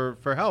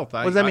 For health.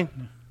 What does that mean?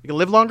 You can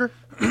live longer?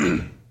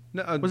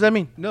 No, What does that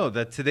mean? No,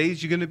 that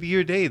today's going to be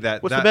your day.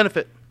 What's the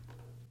benefit?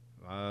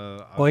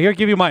 Well, here,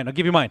 give you mine. I'll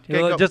give you mine. Okay,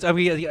 go.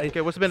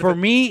 Okay, What's the benefit? For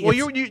me, well,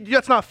 it's-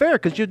 that's not fair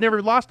because you've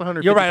never lost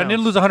 150 you're right. pounds. I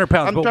didn't lose 100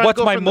 pounds. I'm But trying to what's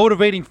go my from the-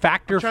 motivating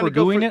factor I'm trying for to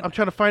go doing it? I'm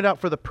trying to find out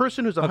for the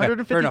person who's fair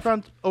 150 enough.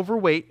 pounds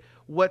overweight,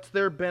 what's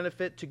their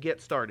benefit to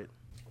get started?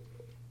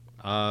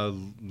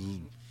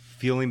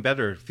 Feeling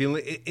better,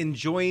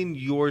 enjoying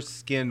your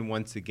skin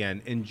once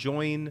again,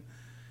 enjoying.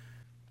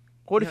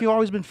 What if you've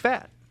always been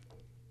fat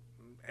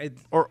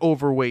or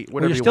overweight? Well,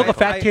 Whatever you're you still the want.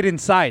 fat kid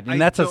inside, and I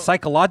that's a don't-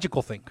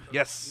 psychological thing.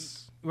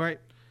 Yes. Right.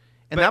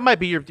 And that might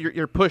be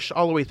your push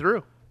all the way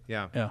through.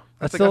 Yeah. Yeah,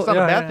 That's still- not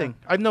yeah, a bad yeah. thing.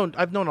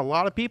 I've known a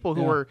lot of people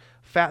who Yeah. were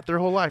fat their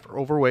whole life or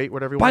overweight,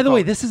 whatever you By want the to way,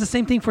 call it. this is the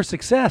same thing for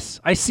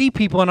success. I see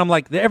people and I'm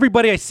like,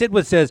 everybody I sit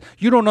with says,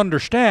 you don't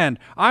understand.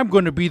 I'm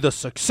going to be the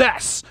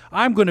success.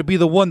 I'm going to be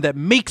the one that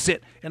makes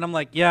it. And I'm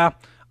like, yeah,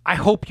 I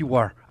hope you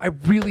are. I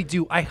really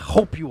do. I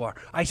hope you are.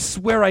 I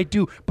swear I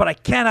do. But I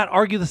cannot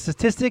argue the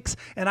statistics.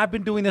 And I've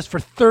been doing this for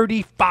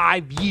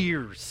 35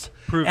 years.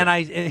 Prove and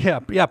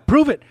it. Yeah,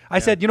 prove it. I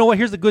said, you know what?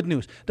 Here's the good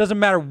news. Doesn't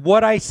matter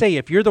what I say.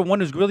 If you're the one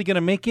who's really going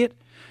to make it,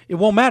 it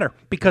won't matter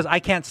because I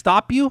can't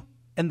stop you.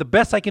 And the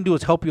best I can do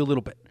is help you a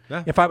little bit.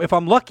 Yeah. If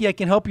I'm lucky, I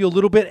can help you a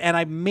little bit, and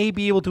I may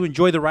be able to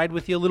enjoy the ride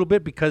with you a little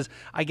bit because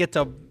I get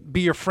to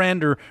be your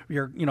friend or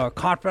your a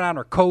confidant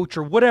or coach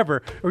or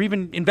whatever, or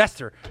even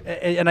investor,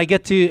 and I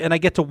get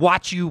to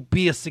watch you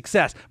be a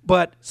success.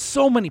 But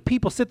so many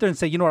people sit there and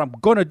say, you know what, I'm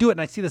going to do it,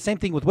 and I see the same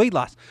thing with weight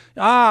loss.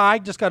 I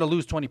just got to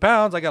lose 20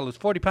 pounds, I got to lose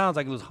 40 pounds,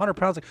 I can lose 100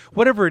 pounds,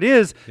 whatever it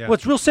is. Yeah. Well,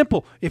 it's real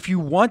simple. If you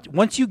want,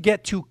 once you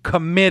get to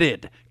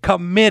committed.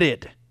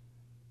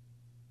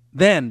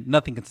 Then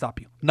nothing can stop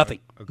you. Nothing.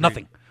 Agreed.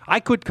 Nothing.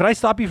 Could I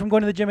stop you from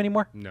going to the gym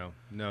anymore? No.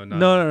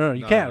 No.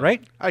 You can't,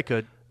 right? I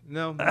could.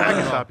 No. I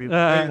can stop you.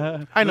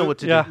 I know what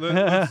to yeah. do.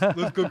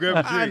 Let's go grab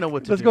a drink. I know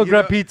what to Let's do. go You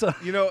grab know- pizza.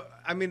 You know,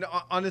 I mean,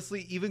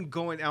 honestly, even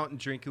going out and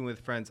drinking with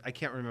friends, I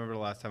can't remember the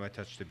last time I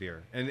touched a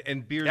beer.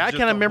 And beer. Yeah, I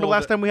can't remember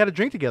last time we had a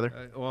drink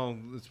together. Well,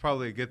 it's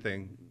probably a good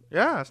thing.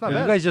 Yeah, it's not You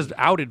bad. guys just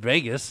outed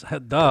Vegas. Duh.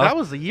 That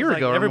was a year It's like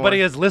ago or Everybody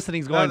more. is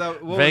listening is going,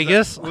 What was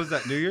Vegas? that? What was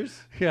that, New Year's?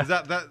 Yeah. Is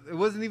that it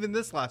wasn't even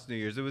this last New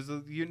Year's. It was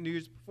the New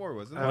Year's before,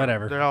 wasn't it?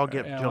 Whatever. They all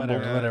get jumbled.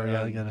 Whatever.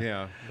 Yeah, I get it.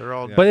 Yeah. They're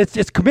all. But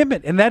it's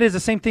commitment, and that is the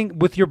same thing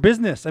with your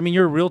business. I mean,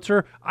 you're a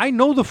realtor. I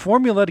know the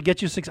formula to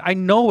get you success. I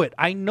know it.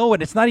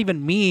 It's not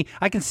even me.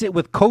 I can sit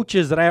with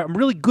coaches that I'm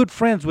really good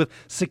friends with,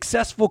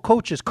 successful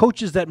coaches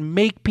that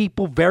make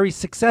people very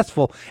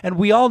successful, and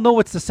we all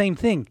know it's the same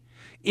thing.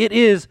 It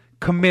is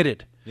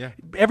committed. Yeah.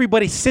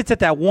 Everybody sits at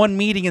that one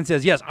meeting and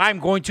says, yes, I'm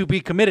going to be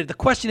committed. The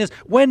question is,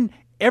 when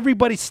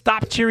everybody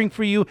stops cheering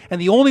for you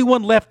and the only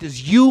one left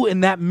is you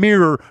in that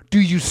mirror, do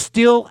you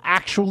still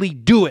actually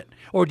do it?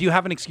 Or do you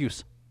have an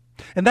excuse?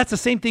 And that's the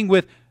same thing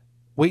with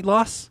weight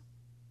loss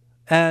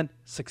and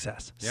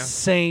success. Yeah.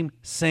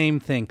 Same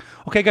thing.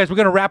 Okay, guys, we're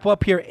going to wrap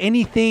up here.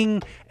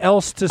 Anything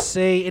else to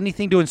say?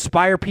 Anything to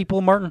inspire people,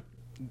 Martin?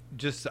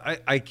 Just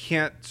I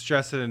can't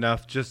stress it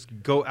enough. Just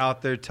go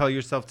out there, tell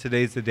yourself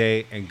today's the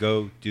day, and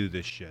go do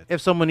this shit.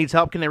 If someone needs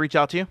help, can they reach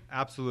out to you?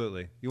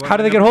 Absolutely. You want How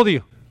do the they get number? hold of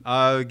you?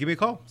 Give me a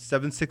call,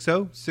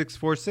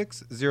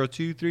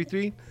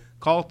 760-646-0233.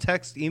 Call,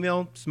 text,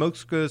 email,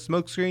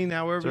 smokescreen,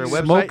 however. there a you-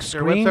 website? Smoke Is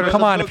there a screen? website or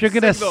Come on, something? if you're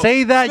going to Signal.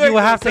 say that, you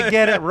Signal. have to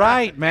get it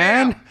right,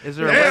 man. Is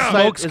there a Yeah. website?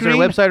 Smoke Is there a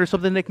screen? website or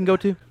something they can go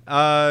to?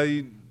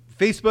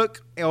 Facebook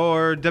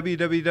or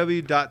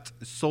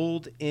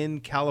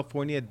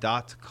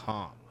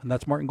www.soldInCalifornia.com. And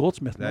that's Martin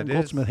Goldsmith. That Martin is.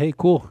 Goldsmith. Hey,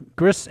 cool.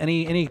 Chris,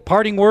 any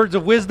parting words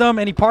of wisdom?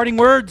 Any parting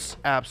words?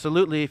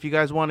 Absolutely. If you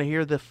guys want to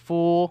hear the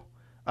full,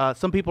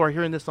 some people are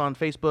hearing this on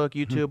Facebook,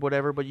 YouTube,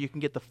 whatever, but you can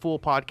get the full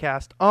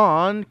podcast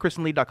on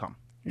chrisandlee.com.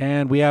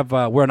 And we have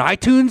we're on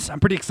iTunes. I'm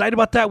pretty excited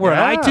about that. We're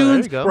Yeah, on there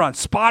iTunes. you go. We're on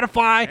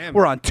Spotify. Damn.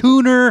 We're on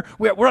Tuner.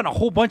 We're on a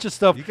whole bunch of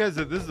stuff. You guys,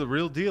 this is the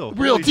real deal.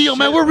 Real Holy deal,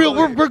 man. shit. We're real.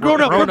 Holy- We're grown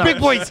up. We're grown-ups.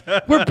 big boys.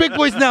 We're big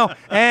boys now.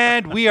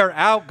 And we are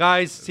out,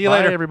 guys. See you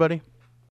Bye, later. everybody.